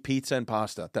always eat pizza and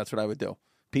pasta. That's what I would do.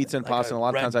 Pizza and pasta. And a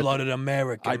lot of times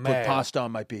American I'd put pasta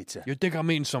on my pizza. You think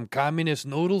I'm eating some communist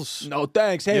noodles? No,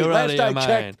 thanks. Hey, You're out last of I your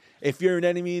checked, mind. if you're an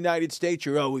enemy of the United States,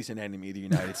 you're always an enemy of the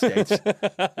United States.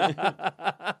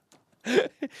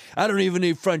 I don't even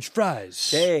eat French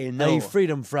fries. Hey, no. I eat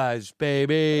freedom fries,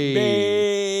 baby.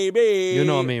 Baby. You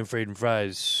know I mean freedom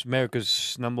fries.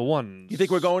 America's number one. You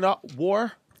think we're going to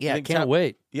war? Yeah, You I think can't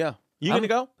wait. Yeah. You going to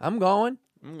go? I'm going.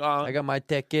 I I got my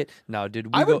ticket. No, dude,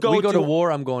 I would go we go to to-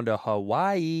 war. I'm going to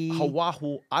Hawaii.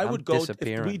 Oahu. I I'm would go if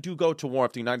disappearing. we do go to war.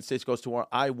 If the United States goes to war,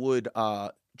 I would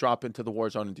drop into the war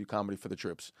zone and do comedy for the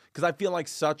troops because I feel like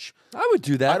I would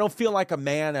do that. I don't feel like a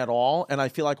man at all, and I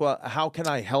feel like, well, how can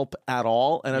I help at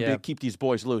all? And I'd Yeah. be keep these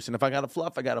boys loose. And if I got to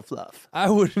fluff, I got to fluff.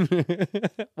 I would.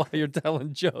 While you're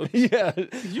telling jokes. Yeah,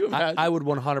 you imagine? I would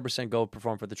 100% go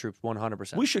perform for the troops.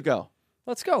 100%. We should go.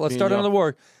 Let's go. Let's Me start and you. another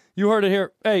war. You heard it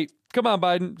here. Hey, come on,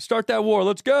 Biden. Start that war.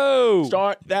 Let's go.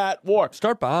 Start that war.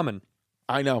 Start bombing.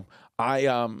 I know.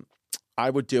 I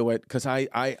would do it because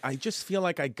I just feel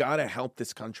like I gotta help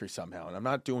this country somehow, and I'm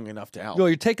not doing enough to help. Well,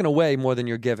 you're taking away more than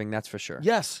you're giving. That's for sure.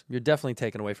 Yes. You're definitely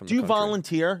taking away from Do the you country.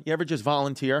 volunteer? You ever just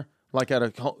volunteer, like at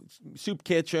a soup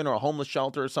kitchen or a homeless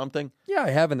shelter or something? Yeah, I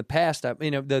have in the past.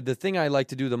 The thing I like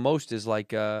to do the most is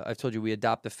like I've told you, we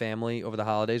adopt a family over the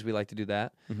holidays. We like to do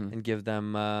that and give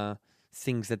them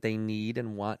things that they need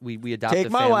and want. We adopt Take a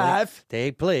my family. wife.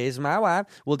 Take, please, my wife.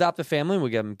 We'll adopt a family and we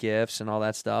give them gifts and all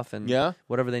that stuff and Yeah?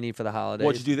 whatever they need for the holidays.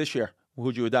 What'd you do this year?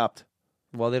 Who'd you adopt?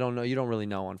 Well, they don't know. You don't really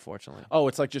know, unfortunately. Oh,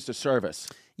 it's like just a service.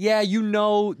 Yeah, you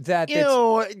know that.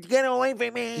 it's- Get away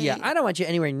from me. Yeah, I don't want you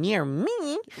anywhere near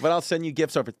me. But I'll send you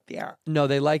gifts over there. No,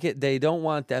 they like it. They don't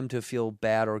want them to feel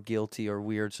bad or guilty or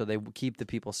weird, so they keep the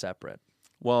people separate.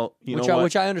 Well, you know what?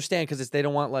 Which I understand because they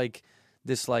don't want like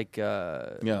this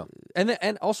Yeah.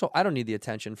 and also I don't need the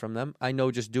attention from them. I know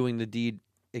just doing the deed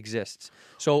exists.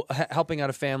 So helping out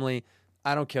a family,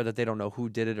 I don't care that they don't know who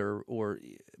did it or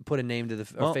put a name to the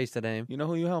or Well, face to the name. You know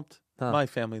who you helped? Huh. My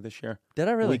family this year. Did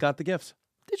I really? We got the gifts.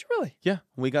 Did you really? Yeah,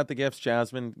 we got the gifts.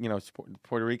 Jasmine,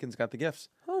 Puerto Ricans got the gifts.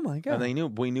 Oh my god! And they knew.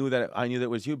 I knew that it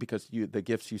was you because the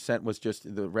gifts you sent was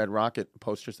just the Red Rocket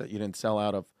posters that you didn't sell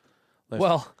out of.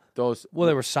 Well, those. Well,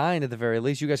 they were signed at the very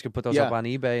least. You guys could put those up on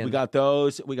eBay. And We got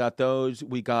those. We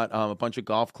got a bunch of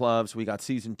golf clubs. We got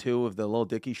season 2 of the Lil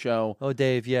Dicky Show. Oh,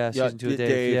 Dave, yeah, season 2 of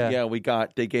Dave. Yeah,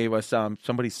 They gave us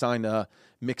somebody signed a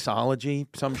Mixology,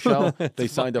 some show. They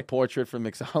signed a portrait from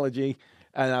Mixology.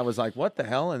 And I was like, what the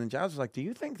hell? And then Jazz was like, do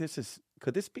you think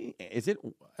could this be, is it?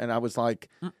 And I was like,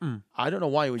 I don't know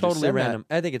why you would just totally send random.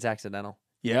 that. I think it's accidental.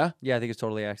 Yeah? Yeah, I think it's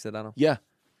totally accidental. Yeah.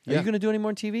 Are you going to do any more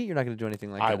on TV? You're not going to do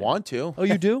anything like that. I want to. Oh,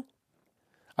 you do?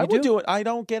 I would do it. I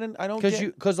don't get it.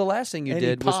 Because the last thing you any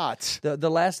did pots. was the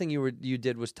last thing you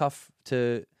did was tough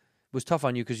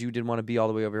on you because you didn't want to be all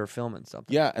the way over here filming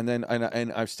something. Yeah, and then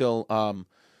and I still I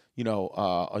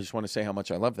just want to say how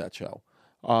much I love that show.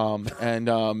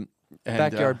 And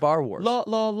Backyard Bar Wars.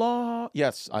 La.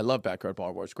 Yes, I love Backyard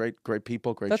Bar Wars. Great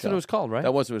people, great That's show. what it was called, right?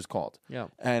 That was what it was called. Yeah.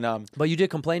 And But you did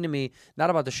complain to me not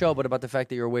about the show, but about the fact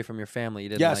that you're away from your family. You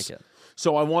didn't like it.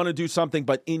 So I want to do something,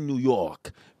 but in New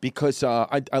York, because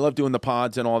I love doing the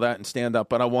pods and all that and stand up.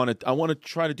 But I want to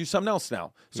try to do something else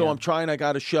now. So I'm trying. I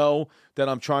got a show that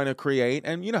I'm trying to create,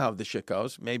 and you know how this shit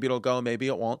goes. Maybe it'll go, maybe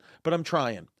it won't. But I'm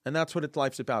trying, and that's what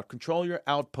life's about. Control your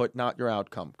output, not your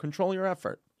outcome. Control your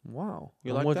effort. Wow.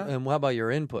 You and like that? And how about your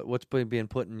input? What's being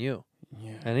put in you?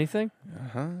 Anything?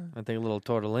 I think a little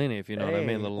tortellini, if you know what I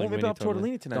mean. A little maybe linguine I'll have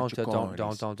tortellini tonight. Don't.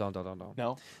 No.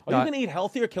 No, Are you going to eat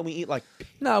healthy, or can we eat like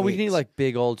No, we can eat pigs? like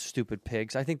big old stupid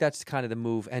pigs. I think that's kind of the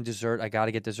move. And dessert. I got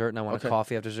to get dessert, and I want a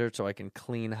coffee after dessert so I can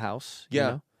clean house. Yeah.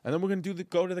 You know? And then we're going to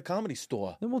go to the comedy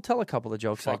store. Then we'll tell a couple of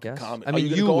jokes, I guess. Comedy. I mean, are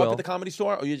you going to go will. up at the comedy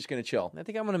store, or are you just going to chill? I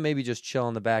think I'm going to maybe just chill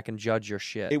in the back and judge your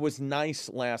shit. It was nice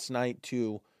last night,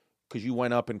 too, because you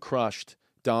went up and crushed.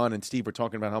 Don and Steve were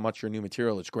talking about how much your new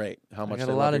material is great. How much I got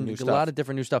they a love lot your of new a stuff. lot of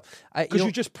different new stuff. Because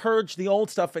you just purged the old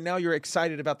stuff, and now you're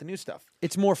excited about the new stuff.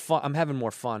 It's more fun. I'm having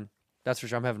more fun. That's for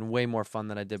sure. I'm having way more fun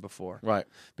than I did before. Right.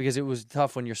 Because it was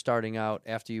tough when you're starting out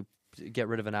after you get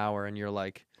rid of an hour and you're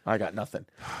like, I got nothing.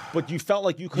 But you felt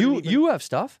like you couldn't you have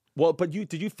stuff. Well, but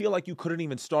did you feel like you couldn't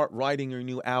even start writing your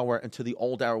new hour until the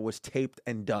old hour was taped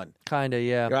and done? Kind of,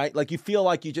 yeah. Right? Like you feel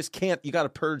like you just can't. You got to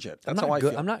purge it. That's how I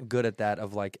feel. I'm not good at that.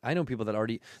 Of like, I know people that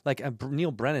already like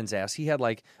Neil Brennan's ass. He had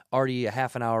like already a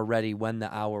half an hour ready when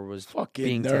the hour was Fucking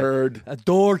being nerd. taped. A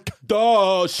dork.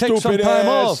 Duh, Take some stupid time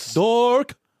ass. off,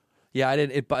 dork. Yeah, I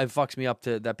didn't. It fucks me up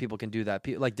that people can do that.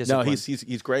 Like discipline. No,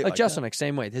 he's great. Like that. Justin,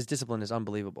 same way. His discipline is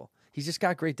unbelievable. He's just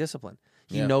got great discipline.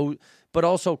 He Yeah. knows, but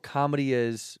also comedy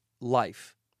is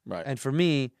life. Right. And for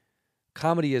me,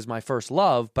 comedy is my first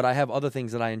love, but I have other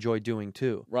things that I enjoy doing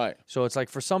too. Right. So it's like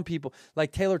for some people,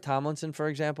 like Taylor Tomlinson, for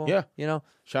example. Yeah. You know,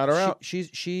 Shout her out.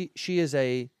 She is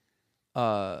a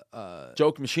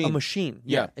Joke machine. a machine.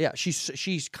 Yeah.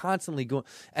 She's constantly going,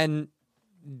 and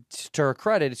to her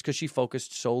credit, it's because she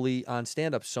focused solely on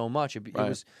stand up so much. It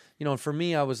was, and for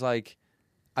me, I was like,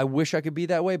 I wish I could be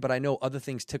that way, but I know other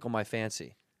things tickle my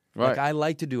fancy. Right. Like I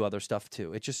like to do other stuff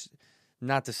too. It's just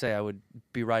not to say I would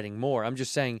be writing more. I'm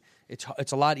just saying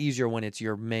it's a lot easier when it's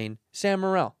your main. Sam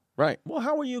Morril. Right. Well,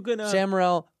 how are you gonna? Sam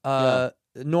Morril,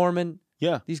 Norman.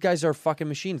 Yeah. These guys are fucking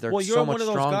machines. They're Well, you're so much one of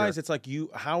those stronger. guys. It's like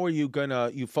how are you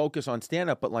gonna? You focus on stand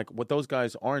up, but like what those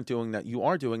guys aren't doing that you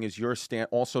are doing is you're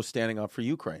also standing up for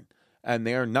Ukraine. And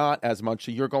they're not as much.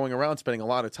 So you're going around spending a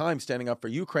lot of time standing up for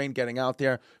Ukraine, getting out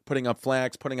there, putting up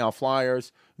flags, putting out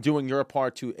flyers, doing your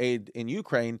part to aid in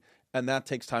Ukraine, and that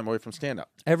takes time away from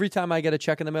stand-up. Every time I get a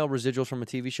check in the mail, residuals from a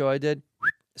TV show I did,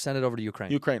 send it over to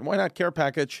Ukraine. Ukraine. Why not? Care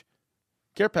package.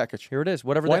 Care package. Here it is.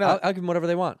 Whatever. Why not? I'll give them whatever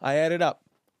they want. I add it up.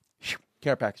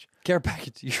 Care package. Care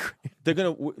package. Ukraine. They're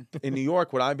gonna in New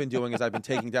York. What I've been doing is I've been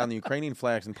taking down the Ukrainian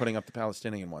flags and putting up the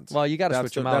Palestinian ones. Well, you got to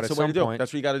switch them out That's at the way some to do it. point.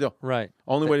 That's what you got to do. Right.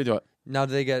 Only way to do it. Now, are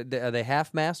they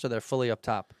half-mast or they're fully up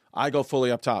top? I go fully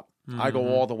up top. I Mm-hmm. go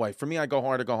all the way. For me, I go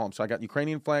hard to go home. So I got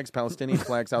Ukrainian flags, Palestinian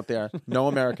flags out there. No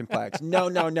American flags. No.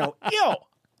 Ew.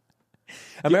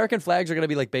 American flags are going to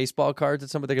be like baseball cards at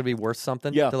some point. They're going to be worth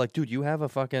something. Yeah. They're like, dude, you have a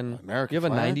fucking American You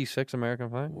have a flag? 96 American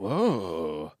flag.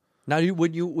 Whoa. Now,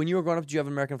 when you were growing up, did you have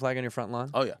an American flag on your front lawn?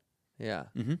 Oh yeah. Yeah.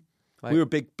 Mm-hmm. My- We were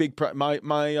big. My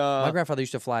grandfather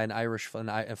used to fly an Irish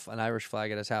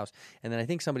flag at his house, and then I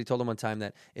think somebody told him one time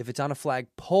that if it's on a flag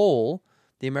pole,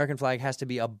 the American flag has to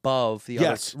be above the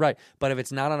Yes. other. Right, but if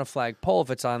it's not on a flag pole, if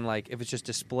it's just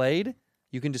displayed,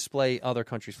 you can display other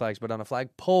countries' flags, but on a flag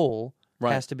pole,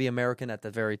 Right. it has to be American at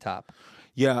the very top.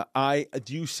 Yeah,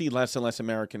 do you see less and less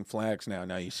American flags now?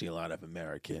 Now you see a lot of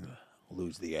American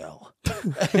lose the L.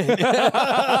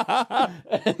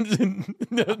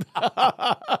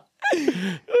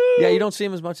 Yeah, you don't see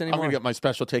them as much I'm anymore. gonna get my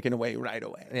special taken away right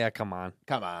away. Yeah, come on.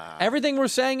 Come on. Everything we're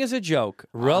saying is a joke.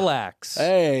 Relax.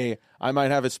 Hey, I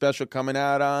might have a special coming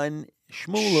out on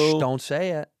Shmulu. Shh, don't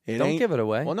say it. Don't ain't- give it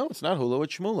away. Well, no, it's not Hulu.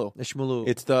 It's Shmulu. The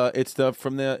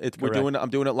Shmulu. I'm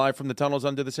doing it live from the tunnels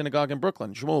under the synagogue in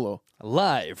Brooklyn. Shmulu.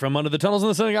 Live from under the tunnels in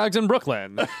the synagogues in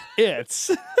Brooklyn. It's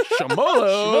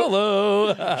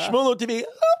Shmulu. Shmulu. Shmulu TV.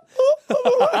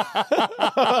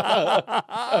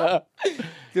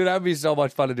 Dude, that would be so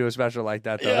much fun to do a special like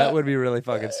that, though. Yeah. That would be really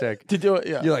fucking sick. To do it,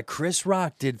 yeah. You're like, Chris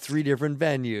Rock did 3 different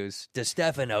venues.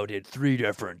 Distefano did 3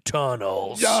 different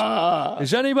tunnels. Yeah.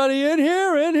 Is anybody in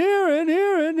here, in here, in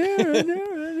here, in here, in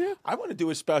here, in here? I want to do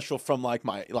a special from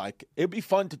it'd be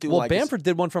fun to do Well, like Bamford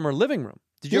did one from her living room.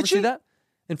 Did you Did ever see she? that?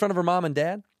 In front of her mom and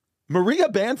dad? Maria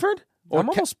Bamford? I'm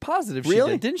almost positive she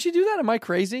Really? did. Didn't she do that? Am I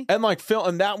crazy? And Phil,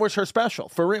 and that was her special,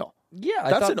 for real. Yeah.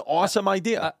 That's an awesome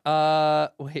idea.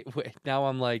 Wait. Now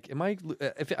I'm like, am I?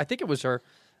 I think it was her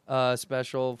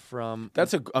special from.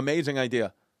 That's an amazing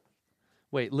idea.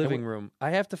 Wait, living room. I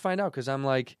have to find out because I'm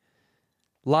like,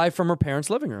 live from her parents'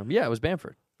 living room. Yeah, it was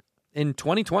Bamford in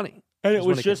 2020. And it is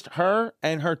when was just her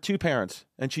and her 2 parents,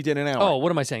 and she did an hour. Oh, what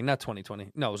am I saying? Not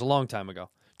 2020. No, it was a long time ago.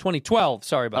 2012.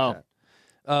 Sorry about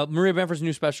Maria Bamford's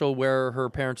new special, where her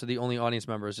parents are the only audience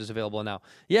members, is available now.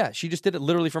 Yeah, she just did it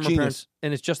literally from her parents,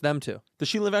 and it's just them two. Does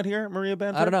she live out here, Maria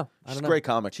Bamford? I don't know. She's a great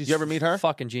comic. Did you ever meet her?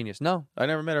 Fucking genius. No. I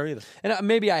never met her either. And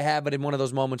maybe I have, but in one of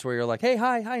those moments where you're like, hey,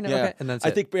 hi, no, Yeah. okay. And then I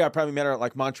think I probably met her at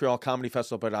like Montreal Comedy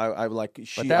Festival, but I like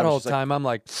she. But that I was whole just like, time, I'm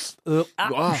like,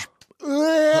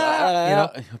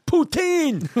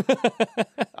 poutine.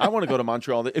 I want to go to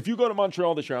Montreal. If you go to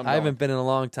Montreal this year, I'm I going. haven't been in a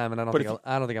long time, and I don't But think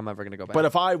I don't think I'm ever going to go back. But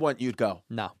if I went, you'd go.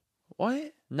 No.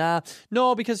 What? Nah.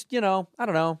 No, because, I don't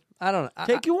know.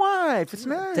 Take your wife. It's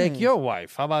nice. Take your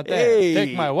wife. How about that? Hey.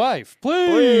 Take my wife. Please.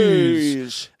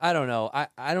 Please. I don't know.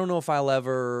 I don't know if I'll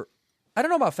ever... I don't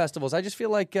know about festivals. I just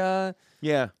feel like... Yeah.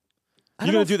 You don't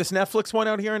going know to do this Netflix one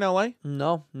out here in L.A.?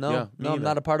 No, Yeah, me I'm either.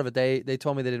 not a part of it. They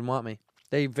told me they didn't want me.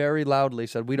 They very loudly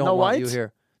said, we don't No want whites? you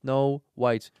here. No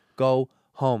whites. Go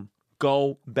home.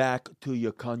 Go back to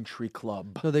your country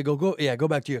club. No, they go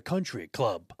back to your country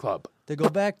club. They go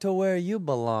back to where you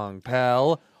belong,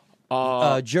 pal.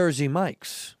 Jersey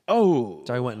Mike's. Oh.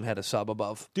 So I went and had a sub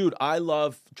above. Dude, I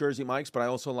love Jersey Mike's, but I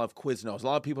also love Quiznos. A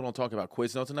lot of people don't talk about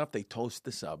Quiznos enough. They toast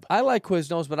the sub. I like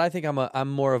Quiznos, but I think I'm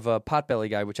more of a potbelly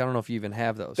guy, which I don't know if you even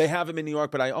have those. They have them in New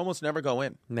York, but I almost never go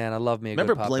in. Man, I love me a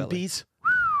Remember good potbelly. Blimpies?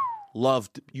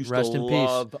 Used Rest to in peace.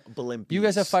 love Blimpies. You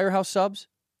guys have Firehouse subs?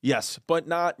 Yes, but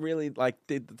not really like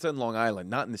it's in Long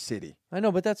Island, not in the city. I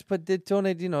know, but they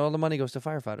donate. All the money goes to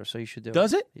firefighters, so you should do it.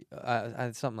 Does it?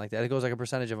 Something like that. It goes like a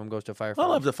percentage of them goes to firefighters. I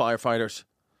love the firefighters.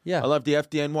 Yeah, I love the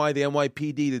FDNY, the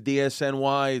NYPD, the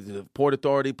DSNY, the Port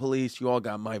Authority Police. You all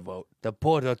got my vote. the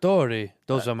Port Authority.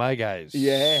 Those are my guys.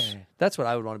 Yeah. That's what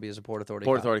I would want to be as a Port Authority.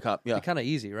 Port cop. Authority cop, yeah. It's kind of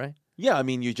easy, right? Yeah, I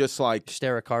mean, you just like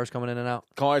Stare at cars coming in and out.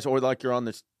 cars, or like you're on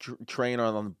this train or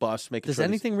on the bus making Does sure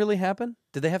anything really happen?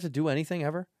 Did they have to do anything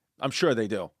ever? I'm sure they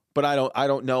do, but I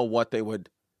don't know what they would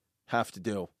have to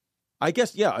do. I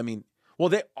guess, yeah. I mean, well,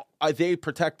 they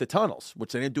protect the tunnels,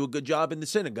 which they didn't do a good job in the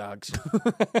synagogues.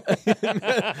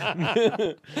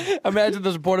 Imagine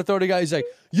there's a Port Authority guy. He's like,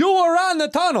 "You were on the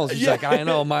tunnels." He's like, "I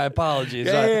know. My apologies."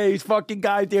 Yeah, these fucking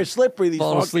guys, they're slippery. These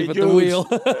Falling fucking asleep at Jews. the wheel.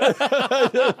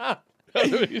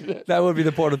 That would be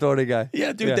the Port Authority guy.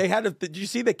 Yeah, dude, they had. Did you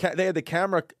see they had the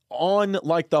camera on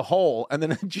like the hole, and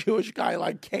then a Jewish guy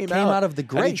like came out of the and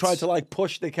he grates. tried to like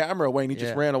push the camera away, and he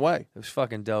just ran away. It was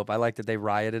fucking dope. I liked that they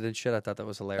rioted and shit. I thought that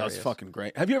was That hilarious. was fucking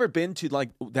great. Have you ever been to like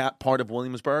that part of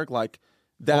Williamsburg? Like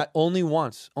that? Only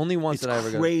once. Only once It's did I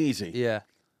ever go. crazy. Yeah.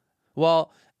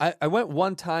 Well, I went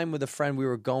one time with a friend. We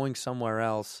were going somewhere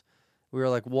else. We were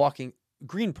like walking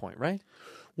Greenpoint, right?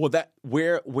 Well, that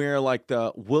where like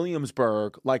the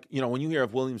Williamsburg, like when you hear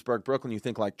of Williamsburg, Brooklyn, you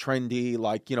think like trendy,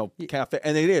 like cafe,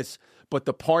 and it is. But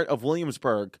the part of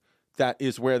Williamsburg that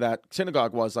is where that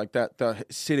synagogue was, like that the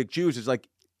Hasidic Jews is like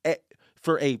I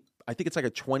think it's like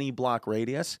a 20-block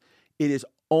radius. It is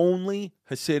only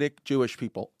Hasidic Jewish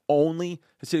people, only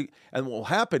Hasidic. And what will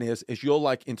happen is you'll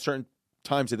like in certain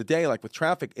times of the day, like with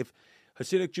traffic, if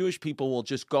Hasidic Jewish people will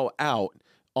just go out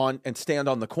on and stand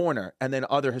on the corner, and then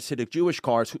other Hasidic Jewish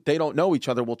cars, they don't know each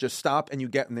other, will just stop and you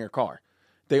get in their car.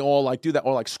 They all like do that,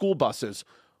 or like school buses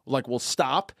like will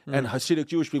stop and Hasidic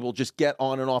Jewish people just get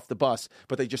on and off the bus,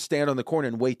 but they just stand on the corner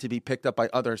and wait to be picked up by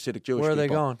other Hasidic Jewish people. Where are they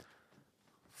going?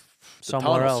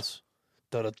 Somewhere tunnels. else.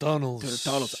 To the tunnels. To the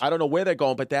tunnels. I don't know where they're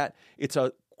going, but it's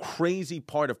a crazy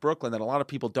part of Brooklyn that a lot of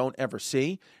people don't ever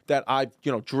see. That I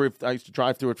used to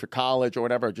drive through it for college or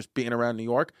whatever, just being around New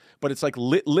York. But it's like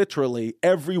literally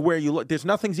everywhere you look. There's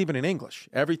nothing's even in English.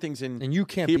 Everything's in And you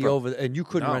can't Hebrew. be over, and you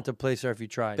couldn't No. rent a place there if you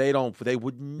tried. They don't. They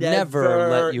would Never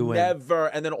let you in. Never.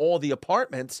 And then all the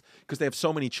apartments, because they have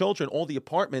so many children, all the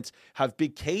apartments have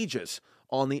big cages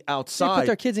on the They outside. put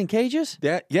their kids in cages?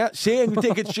 Yeah. See, and you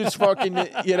think it's just fucking, you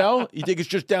think it's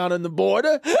just down on the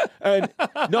border, and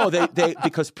no, they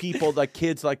because people like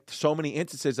kids, like so many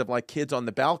instances of like kids on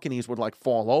the balconies would like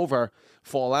fall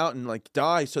out and like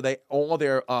die. So they're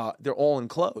all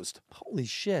enclosed. Holy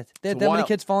shit! They had It's that many wild.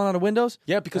 kids falling out of windows?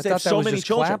 Yeah, because I they have thought that so was many just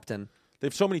children. Clapton. They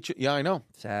have so many. Yeah, I know.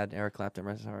 Sad. Eric Clapton.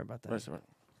 Right? Sorry about that. Sorry.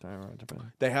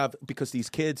 They have because these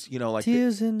kids, like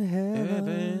Tears in heaven,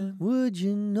 Heaven. would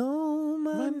you know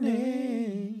my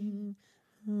name?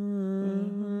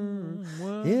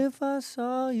 If I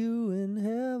saw you in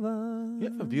heaven,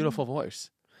 you have a beautiful voice.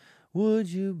 would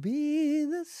you be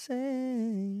the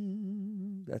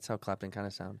same? That's how Clapton kind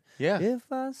of sound. Yeah.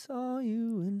 If I saw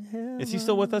you in heaven. Is he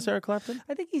still with us, Eric Clapton?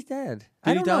 I think he's dead. Did I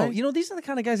he don't die? know. These are the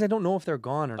kind of guys I don't know if they're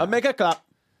gone or not. A mega clap.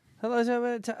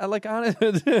 Like honest.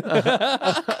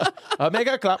 A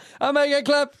mega clap. I'm gonna get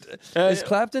clapped. Is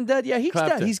Clapton dead? Yeah, he's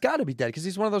Clapton. dead. He's got to be dead because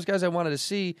he's one of those guys I wanted to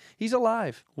see. He's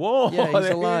alive. Whoa, Yeah, he's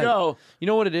there alive. you go. You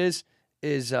know what it is?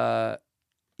 He's alive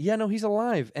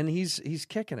and he's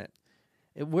kicking it.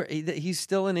 He's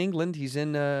still in England. He's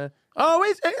in Oh,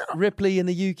 is it? Ripley in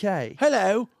the UK.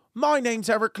 Hello, my name's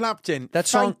Eric Clapton.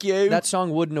 Thank you. That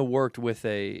song wouldn't have worked with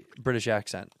a British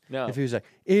accent. No. If he was like,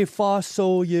 if I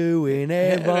saw you in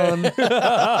heaven,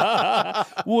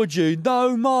 would you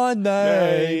know my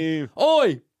name?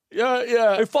 Oi!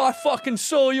 Yeah. If I fucking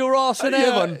saw your ass in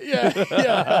heaven.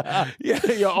 Yeah,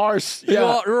 your arse.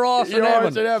 Your arse in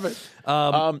heaven. in heaven.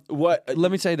 What?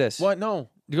 Let me say this. What? No.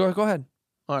 Go ahead.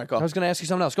 All right, go. I was going to ask you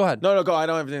something else. Go ahead. No, go. I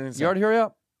don't have anything to say. You already hurry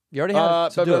up. You already had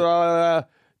it. So do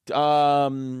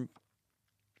it.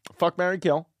 Fuck, marry,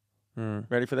 kill.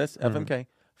 Ready for this? FMK.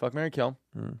 Fuck, marry, kill.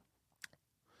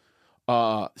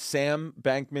 Sam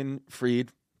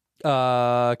Bankman-Fried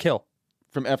Kill.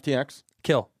 from FTX.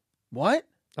 Kill. What?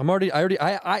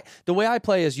 I the way I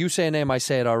play is you say a name, I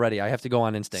say it already. I have to go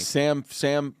on instinct. Sam,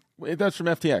 that's from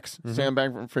FTX. Sam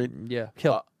Bankman-Fried. Yeah.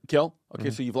 Kill. Kill. Okay,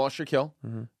 so you've lost your kill.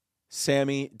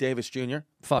 Sammy Davis Jr.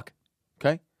 Fuck.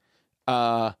 Okay.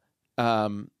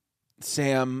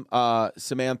 Sam,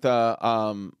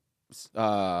 Samantha,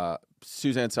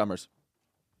 Suzanne Summers.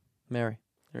 Mary.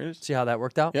 Here it is. See how that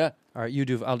worked out? Yeah. All right, you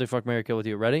do. I'll do fuck, marry, kill with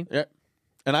you. Ready? Yeah.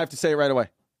 And I have to say it right away.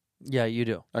 Yeah, you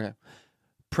do. Okay.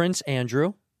 Prince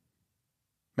Andrew.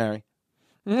 Mary.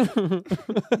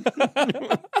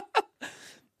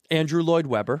 Andrew Lloyd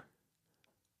Webber.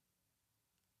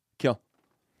 Kill.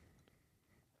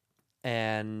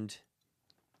 And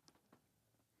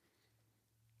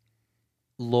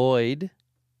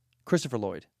Christopher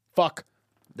Lloyd. Fuck.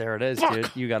 There it is,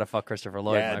 dude. You got to fuck Christopher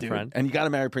Lloyd, my friend. And you got to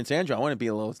marry Prince Andrew. I want to be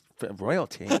a little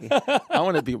royalty. I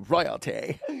want to be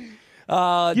royalty.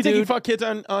 You think you fuck kids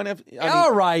on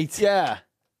all right. Yeah.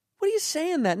 What are you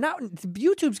saying that? Now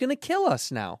YouTube's going to kill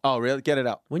us now. Oh, really? Get it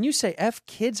out. When you say F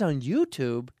kids on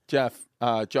YouTube. Joe,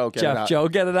 get it out. Joe,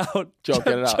 get it out. Joe,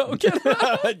 get it out. Joe, get it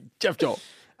out. Jeff, Joe.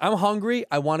 I'm hungry.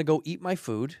 I want to go eat my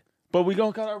food. But we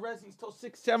don't got our residence till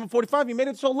 7:45. You made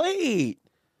it so late.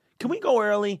 Can we go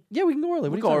early? Yeah, we can go early.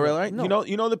 We go early, right? No.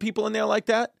 You know the people in there like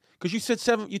that? Because you said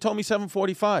 7. You told me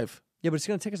 7:45. Yeah, but it's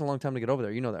going to take us a long time to get over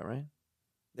there. You know that, right?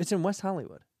 It's in West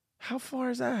Hollywood. How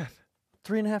far is that?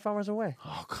 3.5 hours away.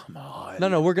 Oh, come on.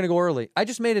 No, we're going to go early. I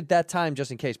just made it that time just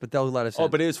in case, but they'll let us in. Oh,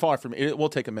 but it is far from me. It will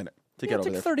take a minute to get over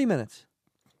take there. 30 minutes.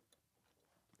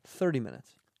 30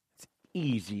 minutes.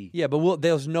 Easy. Yeah, but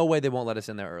there's no way they won't let us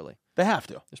in there early. They have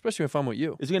to. Especially if I'm with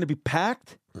you. Is it going to be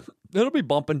packed? It'll be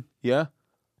bumping. Yeah.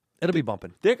 It'll be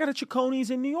bumping. They got a Chiconi's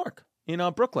in New York, in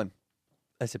Brooklyn.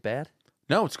 Is it bad?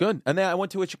 No, it's good. And then I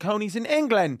went to a Chiconi's in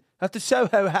England at the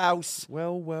Soho House.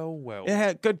 Well. It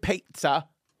had good pizza.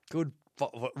 Good.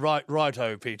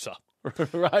 Righto pizza.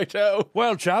 Righto.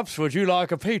 Well, chaps, would you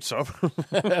like a pizza?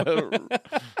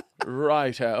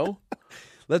 Righto.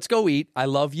 Let's go eat. I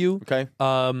love you. Okay.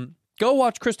 Go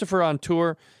watch Christopher on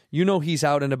tour. You know he's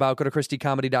out and about. Go to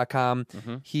ChristyComedy.com.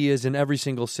 He is in every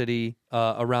single city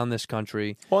around this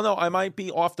country. Well, no, I might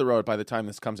be off the road by the time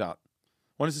this comes out.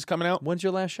 When is this coming out? When's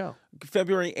your last show?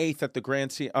 February 8th at the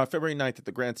February 9th at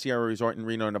the Grand Sierra Resort in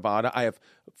Reno, Nevada. I have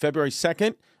February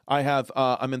 2nd. I have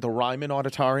I'm in the Ryman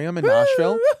Auditorium in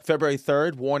Nashville. February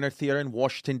 3rd, Warner Theater in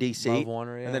Washington, D.C. Love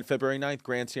Warner, yeah. And then February 9th,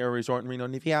 Grand Sierra Resort in Reno,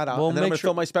 Nevada. Well, and then I'm going to sure-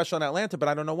 film my special in Atlanta, but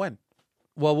I don't know when.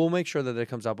 Well, we'll make sure that it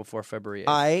comes out before February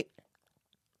 8th.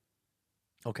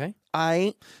 Okay.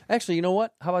 Actually, you know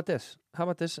what? How about this?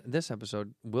 This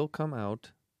episode will come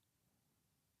out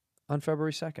on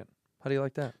February 2nd. How do you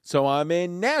like that? So I'm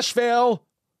in Nashville.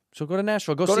 So go to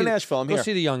Nashville. Go to Nashville. I'm go here.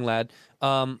 see the young lad.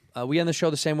 We end the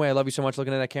show the same way. I love you so much.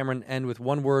 Looking at that camera and end with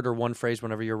one word or one phrase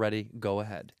whenever you're ready. Go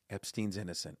ahead. Epstein's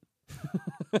innocent.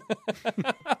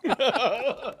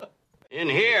 In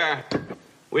here,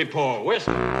 we pour whisk,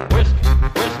 whisk,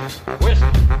 whisk, whisk,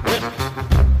 whisk.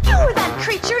 You were that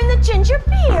creature in the ginger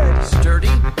beard. Sturdy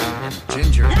and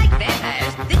ginger. Like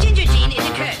vampires, the ginger gene is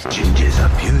a curse. Gingers are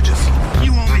beautiful.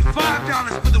 You owe me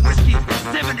 $5 for the whiskey and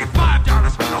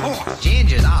 $75 for the horse.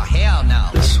 Gingers? Oh, hell no.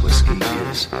 This whiskey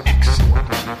is excellent.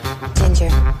 Ginger.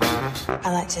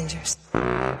 I like gingers.